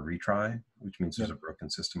need for a retry, which means there's a broken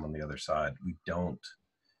system on the other side. We don't.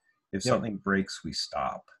 If something breaks, we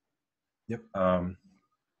stop. Yep.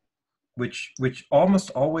 Which almost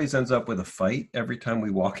always ends up with a fight every time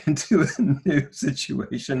we walk into a new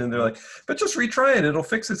situation, and they're like, but just retry it, it'll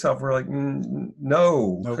fix itself. We're like,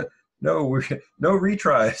 no, nope. no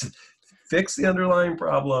retries. Fix the underlying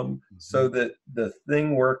problem so that the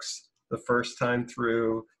thing works the first time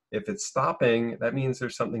through. If it's stopping, that means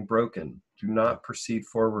there's something broken. Do not proceed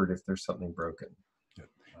forward if there's something broken.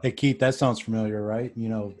 Hey, Keith, that sounds familiar, right?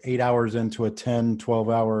 8 hours into a 10,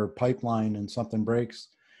 12-hour pipeline and something breaks.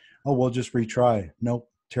 Oh, we'll just retry. Nope.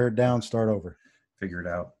 Tear it down, start over. Figure it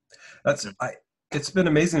out. It's been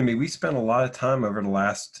amazing to me. We spent a lot of time over the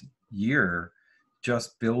last year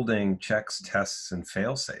just building checks, tests, and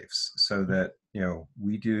fail safes so that,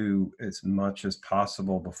 we do as much as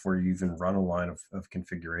possible before you even run a line of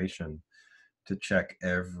configuration to check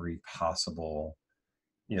every possible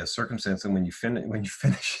circumstance. And when you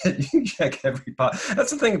finish it, you check every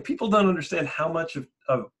that's the thing. People don't understand how much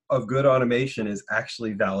of good automation is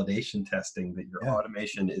actually validation testing, that your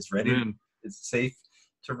automation is ready, it's safe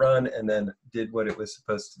to run, and then did what it was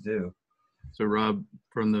supposed to do. So Rob,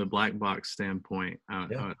 from the black box standpoint,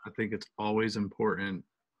 I think it's always important,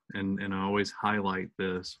 and I always highlight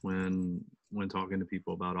this when talking to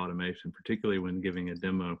people about automation, particularly when giving a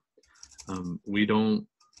demo. We don't,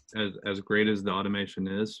 as great as the automation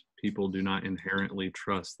is, people do not inherently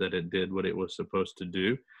trust that it did what it was supposed to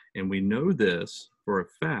do. And we know this for a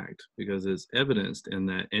fact because it's evidenced in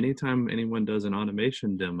that anytime anyone does an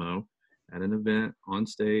automation demo at an event, on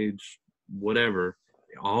stage, whatever,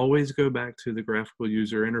 they always go back to the graphical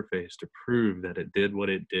user interface to prove that it did what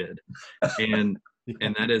it did. And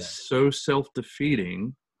that is so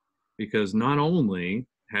self-defeating, because not only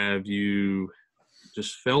have you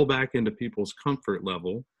just fell back into people's comfort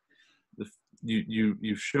level,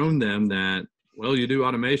 you've shown them that, well, you do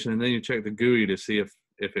automation and then you check the GUI to see if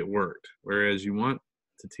it worked. Whereas you want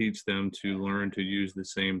to teach them to learn to use the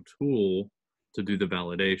same tool to do the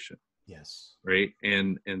validation. Yes. Right.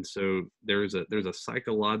 And so there's a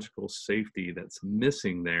psychological safety that's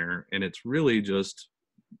missing there. And it's really just,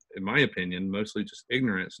 in my opinion, mostly just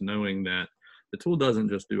ignorance, knowing that the tool doesn't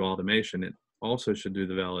just do automation, it also should do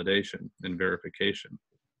the validation and verification.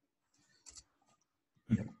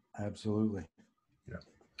 Yep, absolutely. Yeah.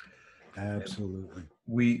 Absolutely.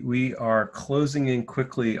 We are closing in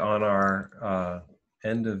quickly on our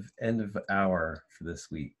end of hour for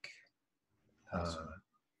this week.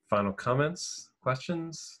 Final comments,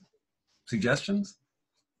 questions, suggestions?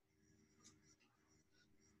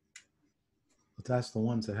 Let's ask the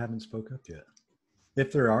ones that haven't spoke up yet.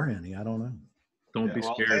 If there are any, I don't know. Don't be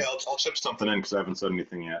scared. Hey, I'll chip something in because I haven't said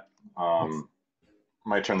anything yet.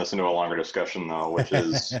 Might turn this into a longer discussion though, which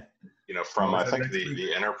is, from I think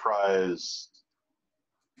the enterprise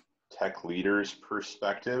tech leaders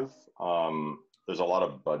perspective, there's a lot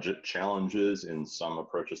of budget challenges in some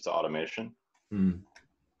approaches to automation.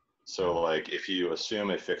 So like if you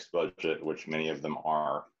assume a fixed budget, which many of them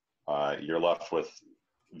are, you're left with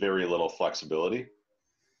very little flexibility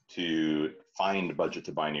to find budget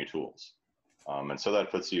to buy new tools. And so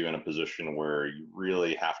that puts you in a position where you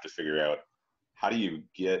really have to figure out, how do you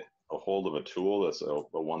get a hold of a tool that's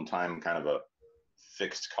a one-time kind of a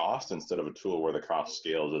fixed cost instead of a tool where the cost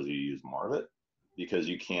scales as you use more of it, because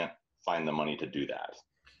you can't find the money to do that.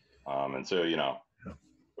 And so,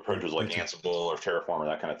 approaches like Ansible or Terraform or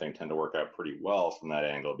that kind of thing tend to work out pretty well from that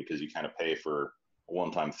angle, because you kind of pay for a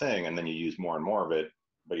one-time thing and then you use more and more of it,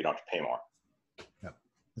 but you don't have to pay more. Yeah,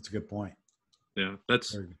 that's a good point. Yeah,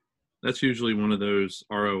 that's usually one of those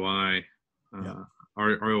ROI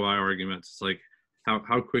arguments. It's like,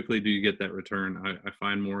 how quickly do you get that return? I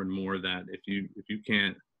find more and more that if you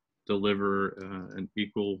can't deliver an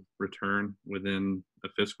equal return within a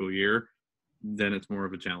fiscal year, then it's more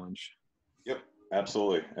of a challenge. Yep,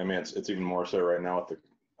 absolutely. I mean, it's even more so right now with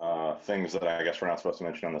the things that I guess we're not supposed to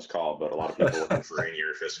mention on this call, but a lot of people are looking for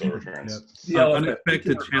in-year fiscal returns.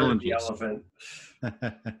 Unexpected challenges.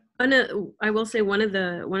 I will say one of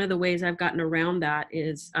the ways I've gotten around that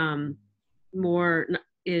is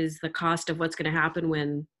is the cost of what's going to happen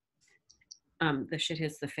when the shit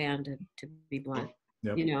hits the fan, to be blunt.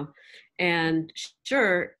 Yep. And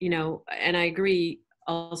sure, and I agree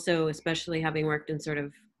also, especially having worked in sort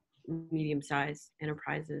of medium-sized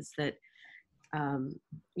enterprises, that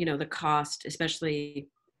the cost, especially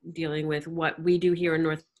dealing with what we do here in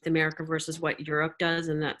North America versus what Europe does,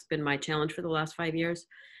 and that's been my challenge for the last 5 years,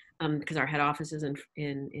 because our head office is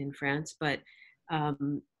in France, but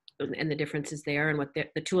and the differences there, and what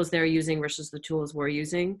the tools they're using versus the tools we're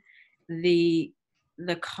using, the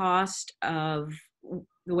cost of,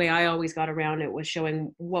 the way I always got around it was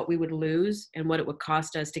showing what we would lose and what it would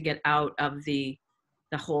cost us to get out of the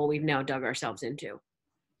hole we've now dug ourselves into.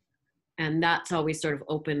 And that's always sort of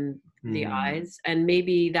opened the eyes. And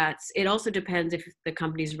maybe it also depends if the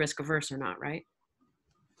company's risk averse or not, right?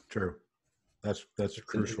 True. That's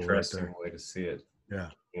crucial. An interesting right way to see it. Yeah.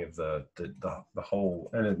 Of the whole,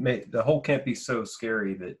 and the whole can't be so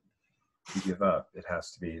scary that you give up. There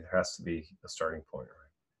has to be a starting point, right?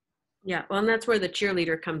 Yeah. Well, and that's where the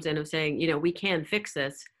cheerleader comes in, of saying, we can fix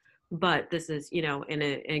this, but this is, and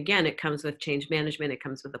again, it comes with change management. It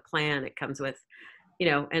comes with a plan. It comes with, you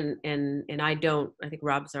know, and I don't, I think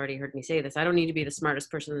Rob's already heard me say this, I don't need to be the smartest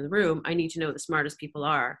person in the room. I need to know who the smartest people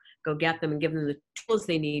are, go get them and give them the tools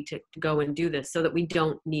they need to go and do this, so that we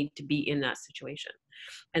don't need to be in that situation.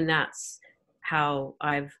 And that's how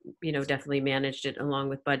I've, you know, definitely managed it, along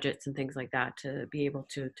with budgets and things like that, to be able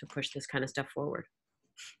to push this kind of stuff forward.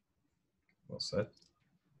 Well said.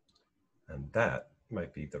 And that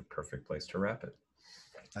might be the perfect place to wrap it.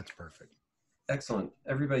 That's perfect. Excellent.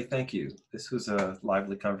 Everybody, thank you. This was a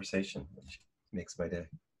lively conversation, which makes my day.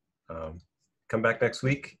 Come back next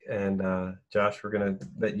week. And Josh, we're going to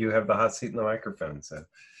let you have the hot seat in the microphone. So,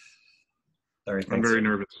 Larry, thanks. I'm very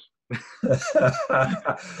nervous.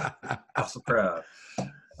 Also proud.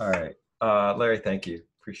 All right. Larry, thank you.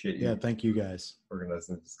 Appreciate you. Yeah, thank you guys.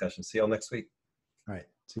 Organizing the discussion. See you all next week. All right.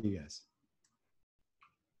 See you guys.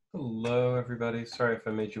 Hello, everybody. Sorry if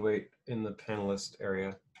I made you wait in the panelist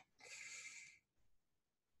area.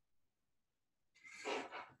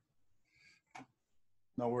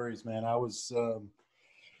 No worries, man. I was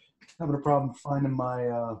having a problem finding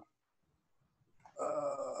my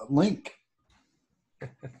link.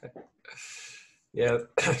 Yeah.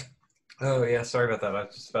 Oh, yeah. Sorry about that. I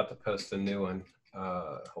was just about to post a new one.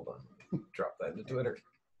 Hold on. Drop that into Twitter.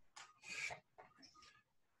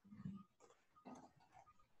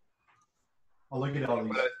 I'll look at all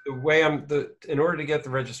these. The way in order to get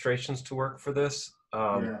the registrations to work for this,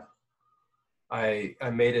 Yeah. I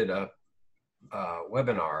made it a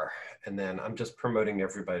webinar, and then I'm just promoting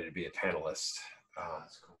everybody to be a panelist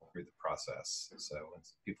through the process. So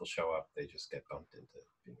once people show up, they just get bumped into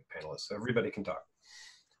being a panelist, so everybody can talk.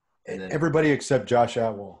 And then Everybody except Josh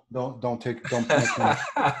Atwell. Don't punish him.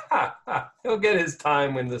 He'll get his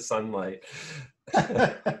time in the sunlight.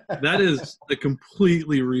 That is a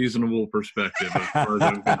completely reasonable perspective as far as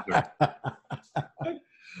I'm concerned.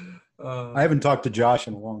 I haven't talked to Josh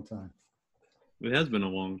in a long time. It has been a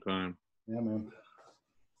long time. Yeah, man.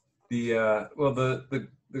 The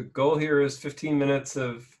goal here is 15 minutes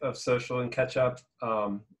of social and catch up.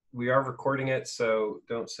 We are recording it, so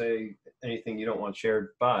don't say anything you don't want shared,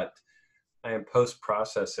 but I am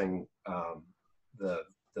post-processing the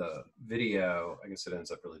video. I guess it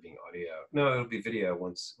ends up really being audio. No, it'll be video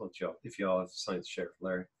once if y'all have something to share with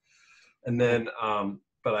Larry. And then,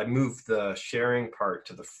 but I moved the sharing part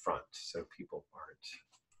to the front, so people aren't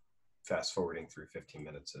fast forwarding through 15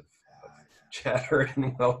 minutes of chatter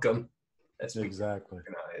and welcome. As Exactly.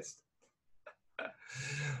 Organized.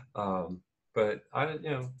 But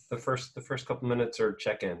the first couple minutes are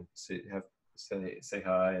check-in. Say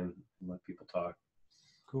hi and let people talk.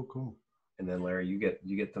 Cool. And then Larry, you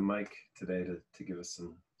get the mic today to give us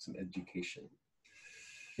some education.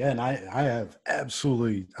 Yeah, and I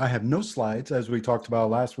have no slides, as we talked about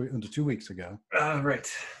last week, 2 weeks ago.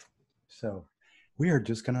 Right. So we are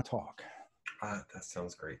just gonna talk. That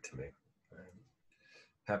sounds great to me.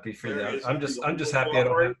 Happy for Larry, that. I'm just happy I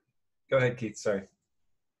don't have. Go ahead, Keith. Sorry.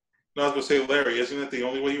 No, I was going to say, Larry, isn't it the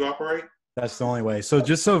only way you operate? That's the only way. So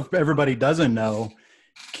just so everybody doesn't know,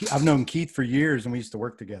 I've known Keith for years, and we used to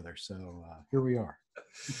work together. So here we are.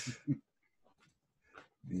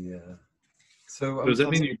 So does that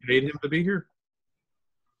mean you paid him to be here?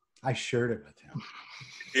 I shared it with him.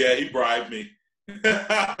 Yeah, he bribed me.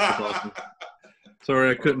 That's awesome.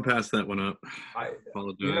 Sorry, I couldn't pass that one up. I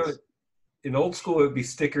apologize. In old school, it would be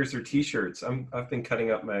stickers or T-shirts. I've been cutting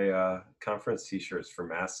up my conference T-shirts for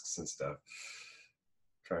masks and stuff.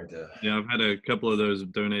 Trying to. Yeah, I've had a couple of those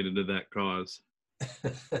donated to that cause.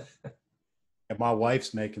 My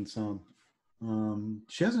wife's making some.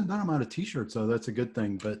 She hasn't done them out of T-shirts, so that's a good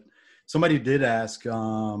thing. But somebody did ask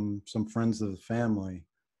some friends of the family.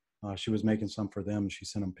 She was making some for them. She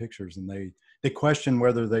sent them pictures, and they questioned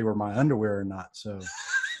whether they were my underwear or not. So.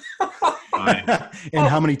 And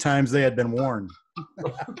how many times they had been worn.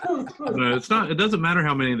 No, it's not. It doesn't matter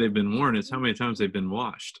how many they've been worn. It's how many times they've been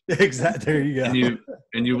washed. Exactly. There you go.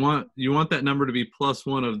 And you want that number to be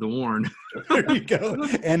 +1 of the worn. There you go.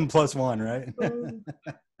 N+1, right?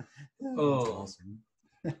 Oh, awesome.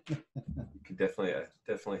 You could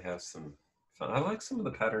definitely have some fun. I like some of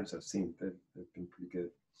the patterns I've seen. They've been pretty good.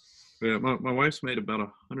 Yeah, my wife's made about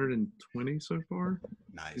 120 so far.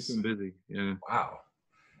 Nice. She's been busy. Yeah. Wow.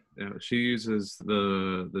 Yeah, she uses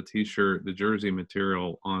the T-shirt, the jersey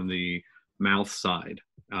material on the mouth side,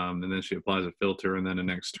 and then she applies a filter and then an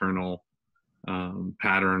external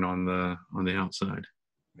pattern on the outside.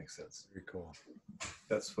 Makes sense. Very cool.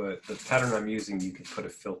 That's what the pattern I'm using. You can put a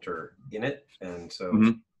filter in it, and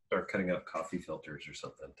so start cutting out coffee filters or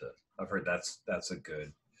something. I've heard that's a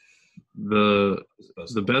good. The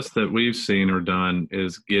best that we've seen or done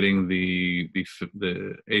is getting the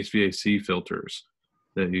HVAC filters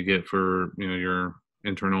that you get for your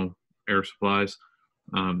internal air supplies,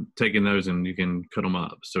 taking those and you can cut them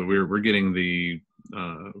up. So we're getting the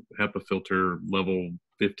HEPA filter level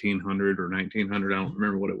 1500 or 1900. I don't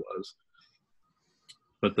remember what it was,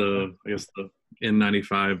 but I guess the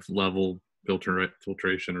N95 level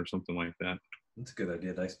filtration or something like that. That's a good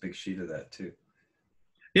idea. Nice big sheet of that too.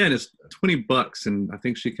 Yeah, and it's $20, and I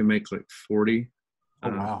think she can make like 40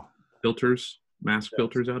 filters, mask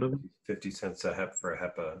filters out of them. 50 cents for a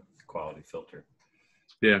HEPA quality filter.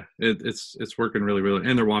 Yeah, it's working really, really,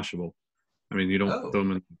 and they're washable. I mean, you don't throw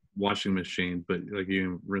them in the washing machine, but like you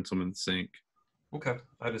can rinse them in the sink. Okay,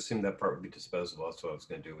 I'd assume that part would be disposable. That's what I was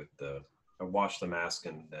going to do with I wash the mask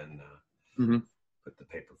and then put the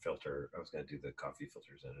paper filter. I was going to do the coffee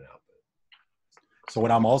filters in and out. But. So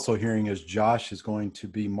what I'm also hearing is Josh is going to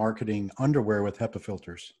be marketing underwear with HEPA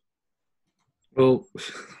filters. Well,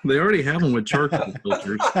 they already have them with charcoal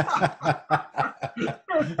filters.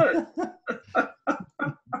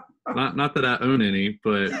 Not that I own any,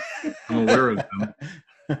 but I'm aware of them.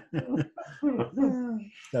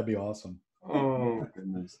 That'd be awesome. Oh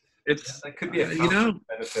goodness! That could be a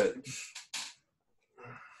benefit.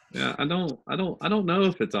 Yeah, I don't know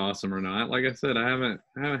if it's awesome or not. Like I said, I haven't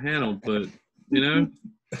handled, but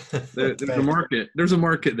there's a market. There's a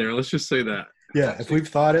market there. Let's just say that. Yeah, if we've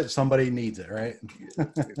thought it, somebody needs it, right?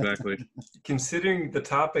 Exactly. Considering the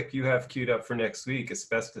topic you have queued up for next week,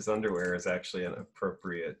 asbestos underwear is actually an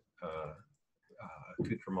appropriate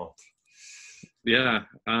accoutrement. Yeah.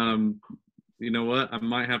 You know what? I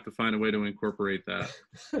might have to find a way to incorporate that.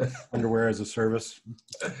 Underwear as a service.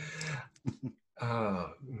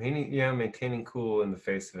 Maintaining cool in the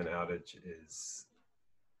face of an outage is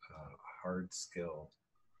a hard skill.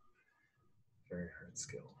 Very hard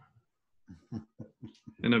skill.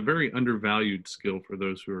 And a very undervalued skill for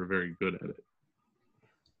those who are very good at it.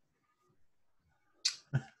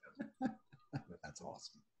 That's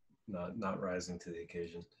awesome. Not rising to the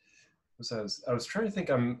occasion. So I was trying to think.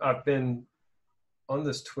 I've been on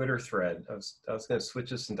this Twitter thread. I was going to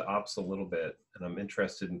switch this into ops a little bit, and I'm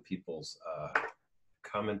interested in people's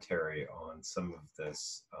commentary on some of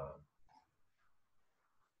this.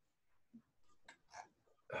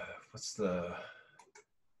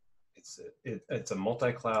 It's a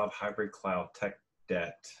multi-cloud hybrid cloud tech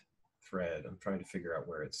debt thread. I'm trying to figure out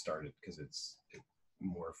where it started because it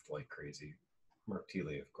morphed like crazy. Mark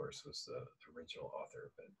Thiele, of course, was the original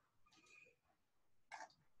author, but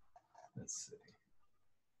let's see.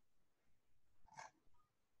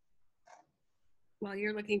 While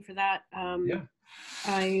you're looking for that, Yeah.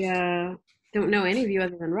 I don't know any of you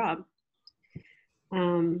other than Rob.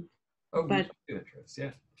 But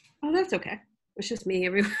yeah. Oh, that's okay. It's just me.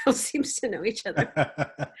 Everyone else seems to know each other.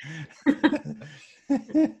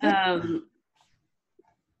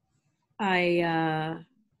 I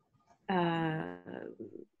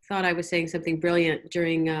thought I was saying something brilliant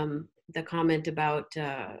during the comment about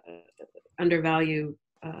undervalue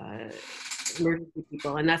emergency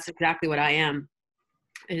people, and that's exactly what I am.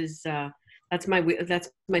 That's my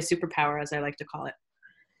superpower, as I like to call it,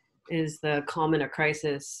 is the calm in a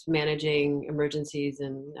crisis, managing emergencies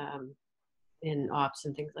and in ops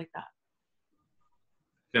and things like that.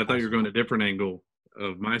 Yeah, I thought you were going a different angle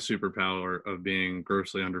of my superpower of being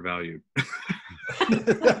grossly undervalued.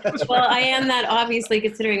 Well, I am that, obviously,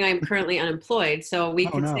 considering I'm currently unemployed. So we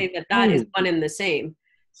could say that is one and the same.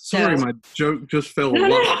 Sorry, my joke just fell a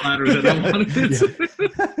lot flatter than I wanted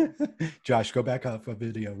it to. Josh, go back up a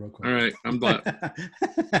video real quick. All right, I'm glad.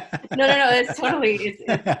 No, it's totally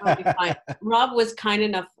fine. Rob was kind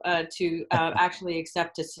enough to actually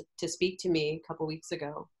accept to speak to me a couple weeks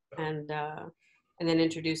ago, and then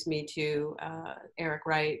introduced me to Eric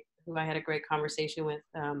Wright, who I had a great conversation with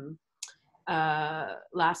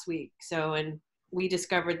last week. And we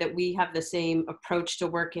discovered that we have the same approach to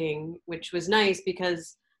working, which was nice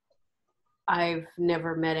because I've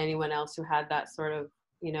never met anyone else who had that sort of,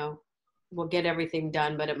 we'll get everything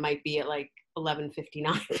done, but it might be at like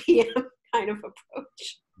 11:59 p.m. kind of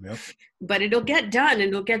approach. Yep. But it'll get done, and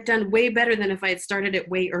it'll get done way better than if I had started it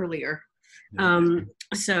way earlier. Yep.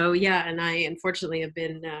 And I unfortunately have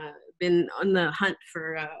been on the hunt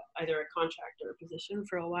for either a contract or a position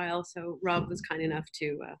for a while. So Rob was kind enough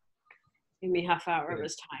to give me half hour of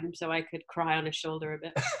his time so I could cry on his shoulder a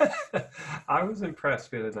bit. I was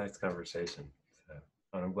impressed. We had a nice conversation. So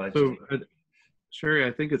I'm glad Sherry,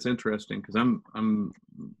 I think it's interesting because I'm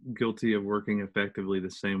guilty of working effectively the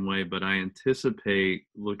same way, but I anticipate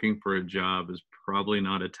looking for a job is probably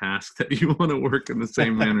not a task that you want to work in the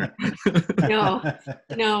same manner. No.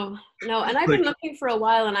 And I've been looking for a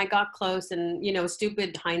while, and I got close, and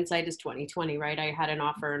stupid hindsight is 20/20, right? I had an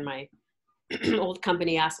offer in my old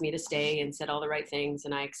company asked me to stay and said all the right things,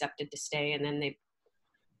 and I accepted to stay. And then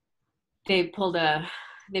they pulled the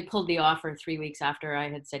offer 3 weeks after I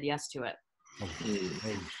had said yes to it. Oh,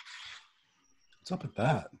 hey. What's up with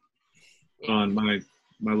that? On my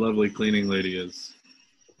lovely cleaning lady is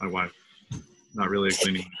my wife. Not really a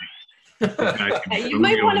cleaning lady. You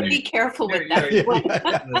might want to be careful with that one.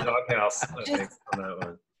 The doghouse, I think, on that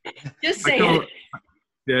one. Just saying.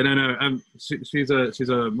 Yeah, no. She's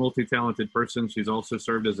a multi-talented person. She's also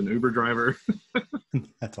served as an Uber driver.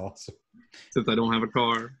 That's awesome. Since I don't have a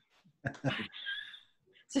car.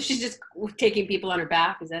 So she's just taking people on her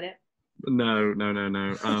back. Is that it? No.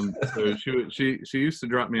 So she used to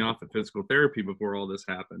drop me off at physical therapy before all this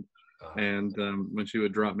happened, and when she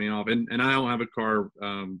would drop me off, and I don't have a car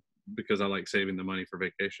because I like saving the money for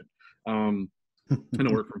vacation. And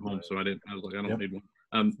I work from home, so I was like, I don't need one.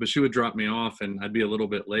 But she would drop me off, and I'd be a little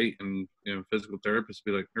bit late, and physical therapist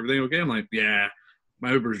would be like, "Everything okay?" I'm like, "Yeah."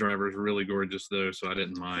 My Uber's driver is really gorgeous though, so I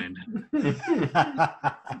didn't mind.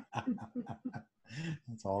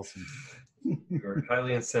 That's awesome. You're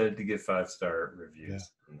highly incented to give 5-star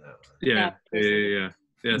reviews on that one. Yeah.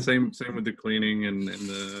 Same with the cleaning and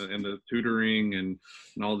the tutoring and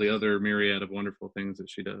all the other myriad of wonderful things that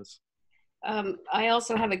she does. I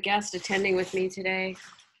also have a guest attending with me today.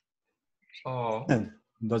 Oh,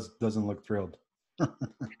 Doesn't look thrilled.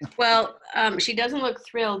 Well, she doesn't look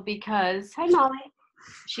thrilled because, hi Molly.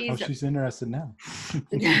 She's interested now.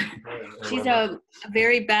 She's a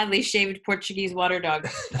very badly shaved Portuguese water dog.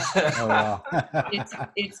 Oh, wow.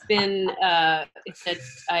 It's been, I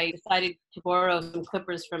decided to borrow some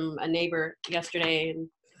clippers from a neighbor yesterday.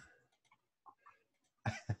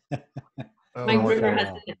 And my groomer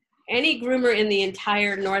has, any groomer in the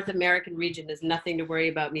entire North American region is nothing to worry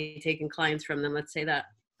about me taking clients from them. Let's say that.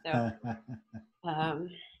 So,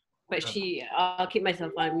 but I'll keep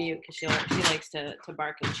myself on mute because she likes to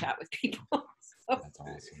bark and chat with people. So. That's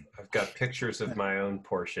awesome. I've got pictures of my own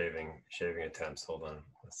poor shaving attempts. Hold on,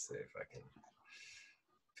 let's see if I can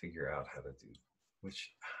figure out how to do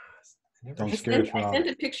which. Don't scare us, Rob. I sent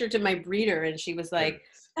a picture to my breeder, and she was like,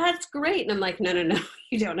 "That's great," and I'm like, "No,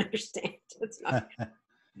 you don't understand. It's not."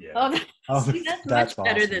 Yeah. That's much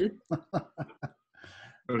better than.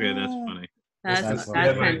 Okay, that's funny. That's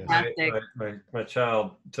fantastic. My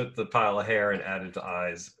child took the pile of hair and added the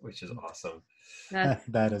eyes, which is awesome.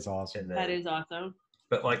 That is awesome. That is awesome.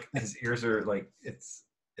 But like his ears are like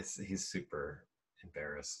he's super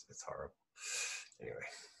embarrassed. It's horrible. Anyway.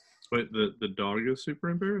 Wait, the dog is super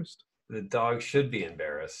embarrassed? The dog should be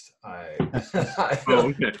embarrassed. Okay.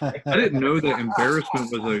 I didn't know that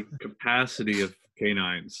embarrassment was a capacity of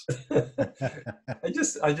canines.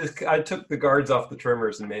 I took the guards off the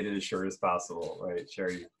trimmers and made it as short as possible, right?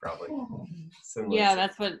 Sherry, probably similar. Yeah,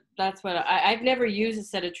 that's what I've never used a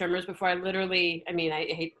set of trimmers before. I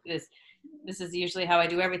hate this. This is usually how I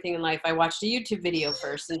do everything in life. I watched a YouTube video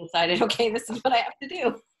first and decided, okay, this is what I have to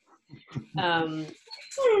do.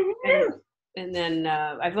 And then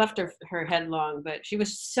I've left her head long, but she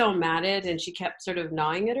was so matted and she kept sort of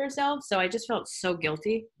gnawing at herself. So I just felt so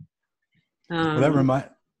guilty.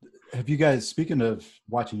 Have you guys, speaking of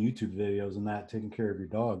watching YouTube videos and that, taking care of your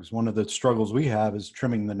dogs, one of the struggles we have is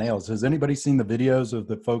trimming the nails. Has anybody seen the videos of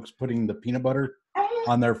the folks putting the peanut butter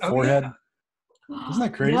on their forehead? Yeah. Isn't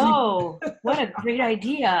that crazy? No, what a great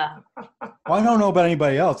idea. Well, I don't know about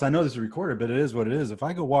anybody else. I know this is recorded, but it is what it is. If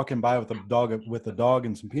I go walking by with a dog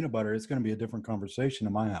and some peanut butter, it's going to be a different conversation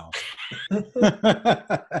in my house.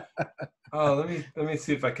 Oh, let me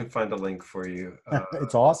see if I can find a link for you.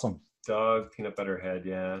 It's awesome. Dog peanut butter head,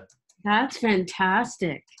 yeah. That's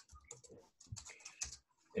fantastic.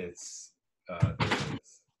 It's there it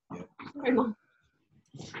is. Yep. Sorry, Mom.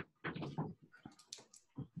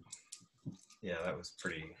 Yeah, that was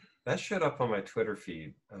pretty. That showed up on my Twitter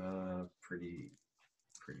feed pretty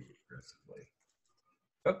aggressively.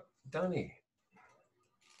 Oh, Donnie.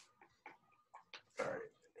 All right.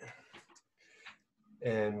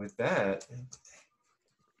 And with that,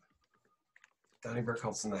 Donnie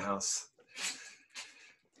Burkholt's in the house.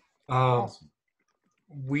 Awesome.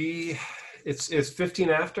 It's 15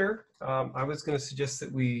 after. I was going to suggest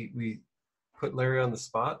that we put Larry on the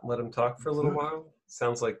spot and let him talk for a little while.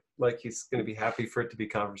 Sounds like he's going to be happy for it to be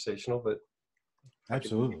conversational, but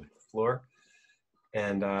absolutely floor,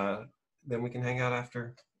 and then we can hang out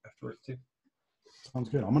afterwards too. Sounds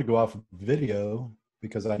good. I'm going to go off video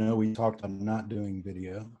because I know we talked on not doing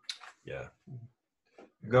video. Yeah.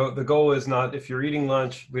 The goal is not, if you're eating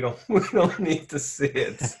lunch, we don't need to see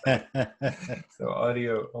it. So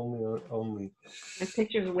audio only. My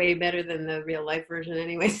picture's way better than the real life version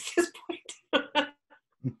anyways at this point.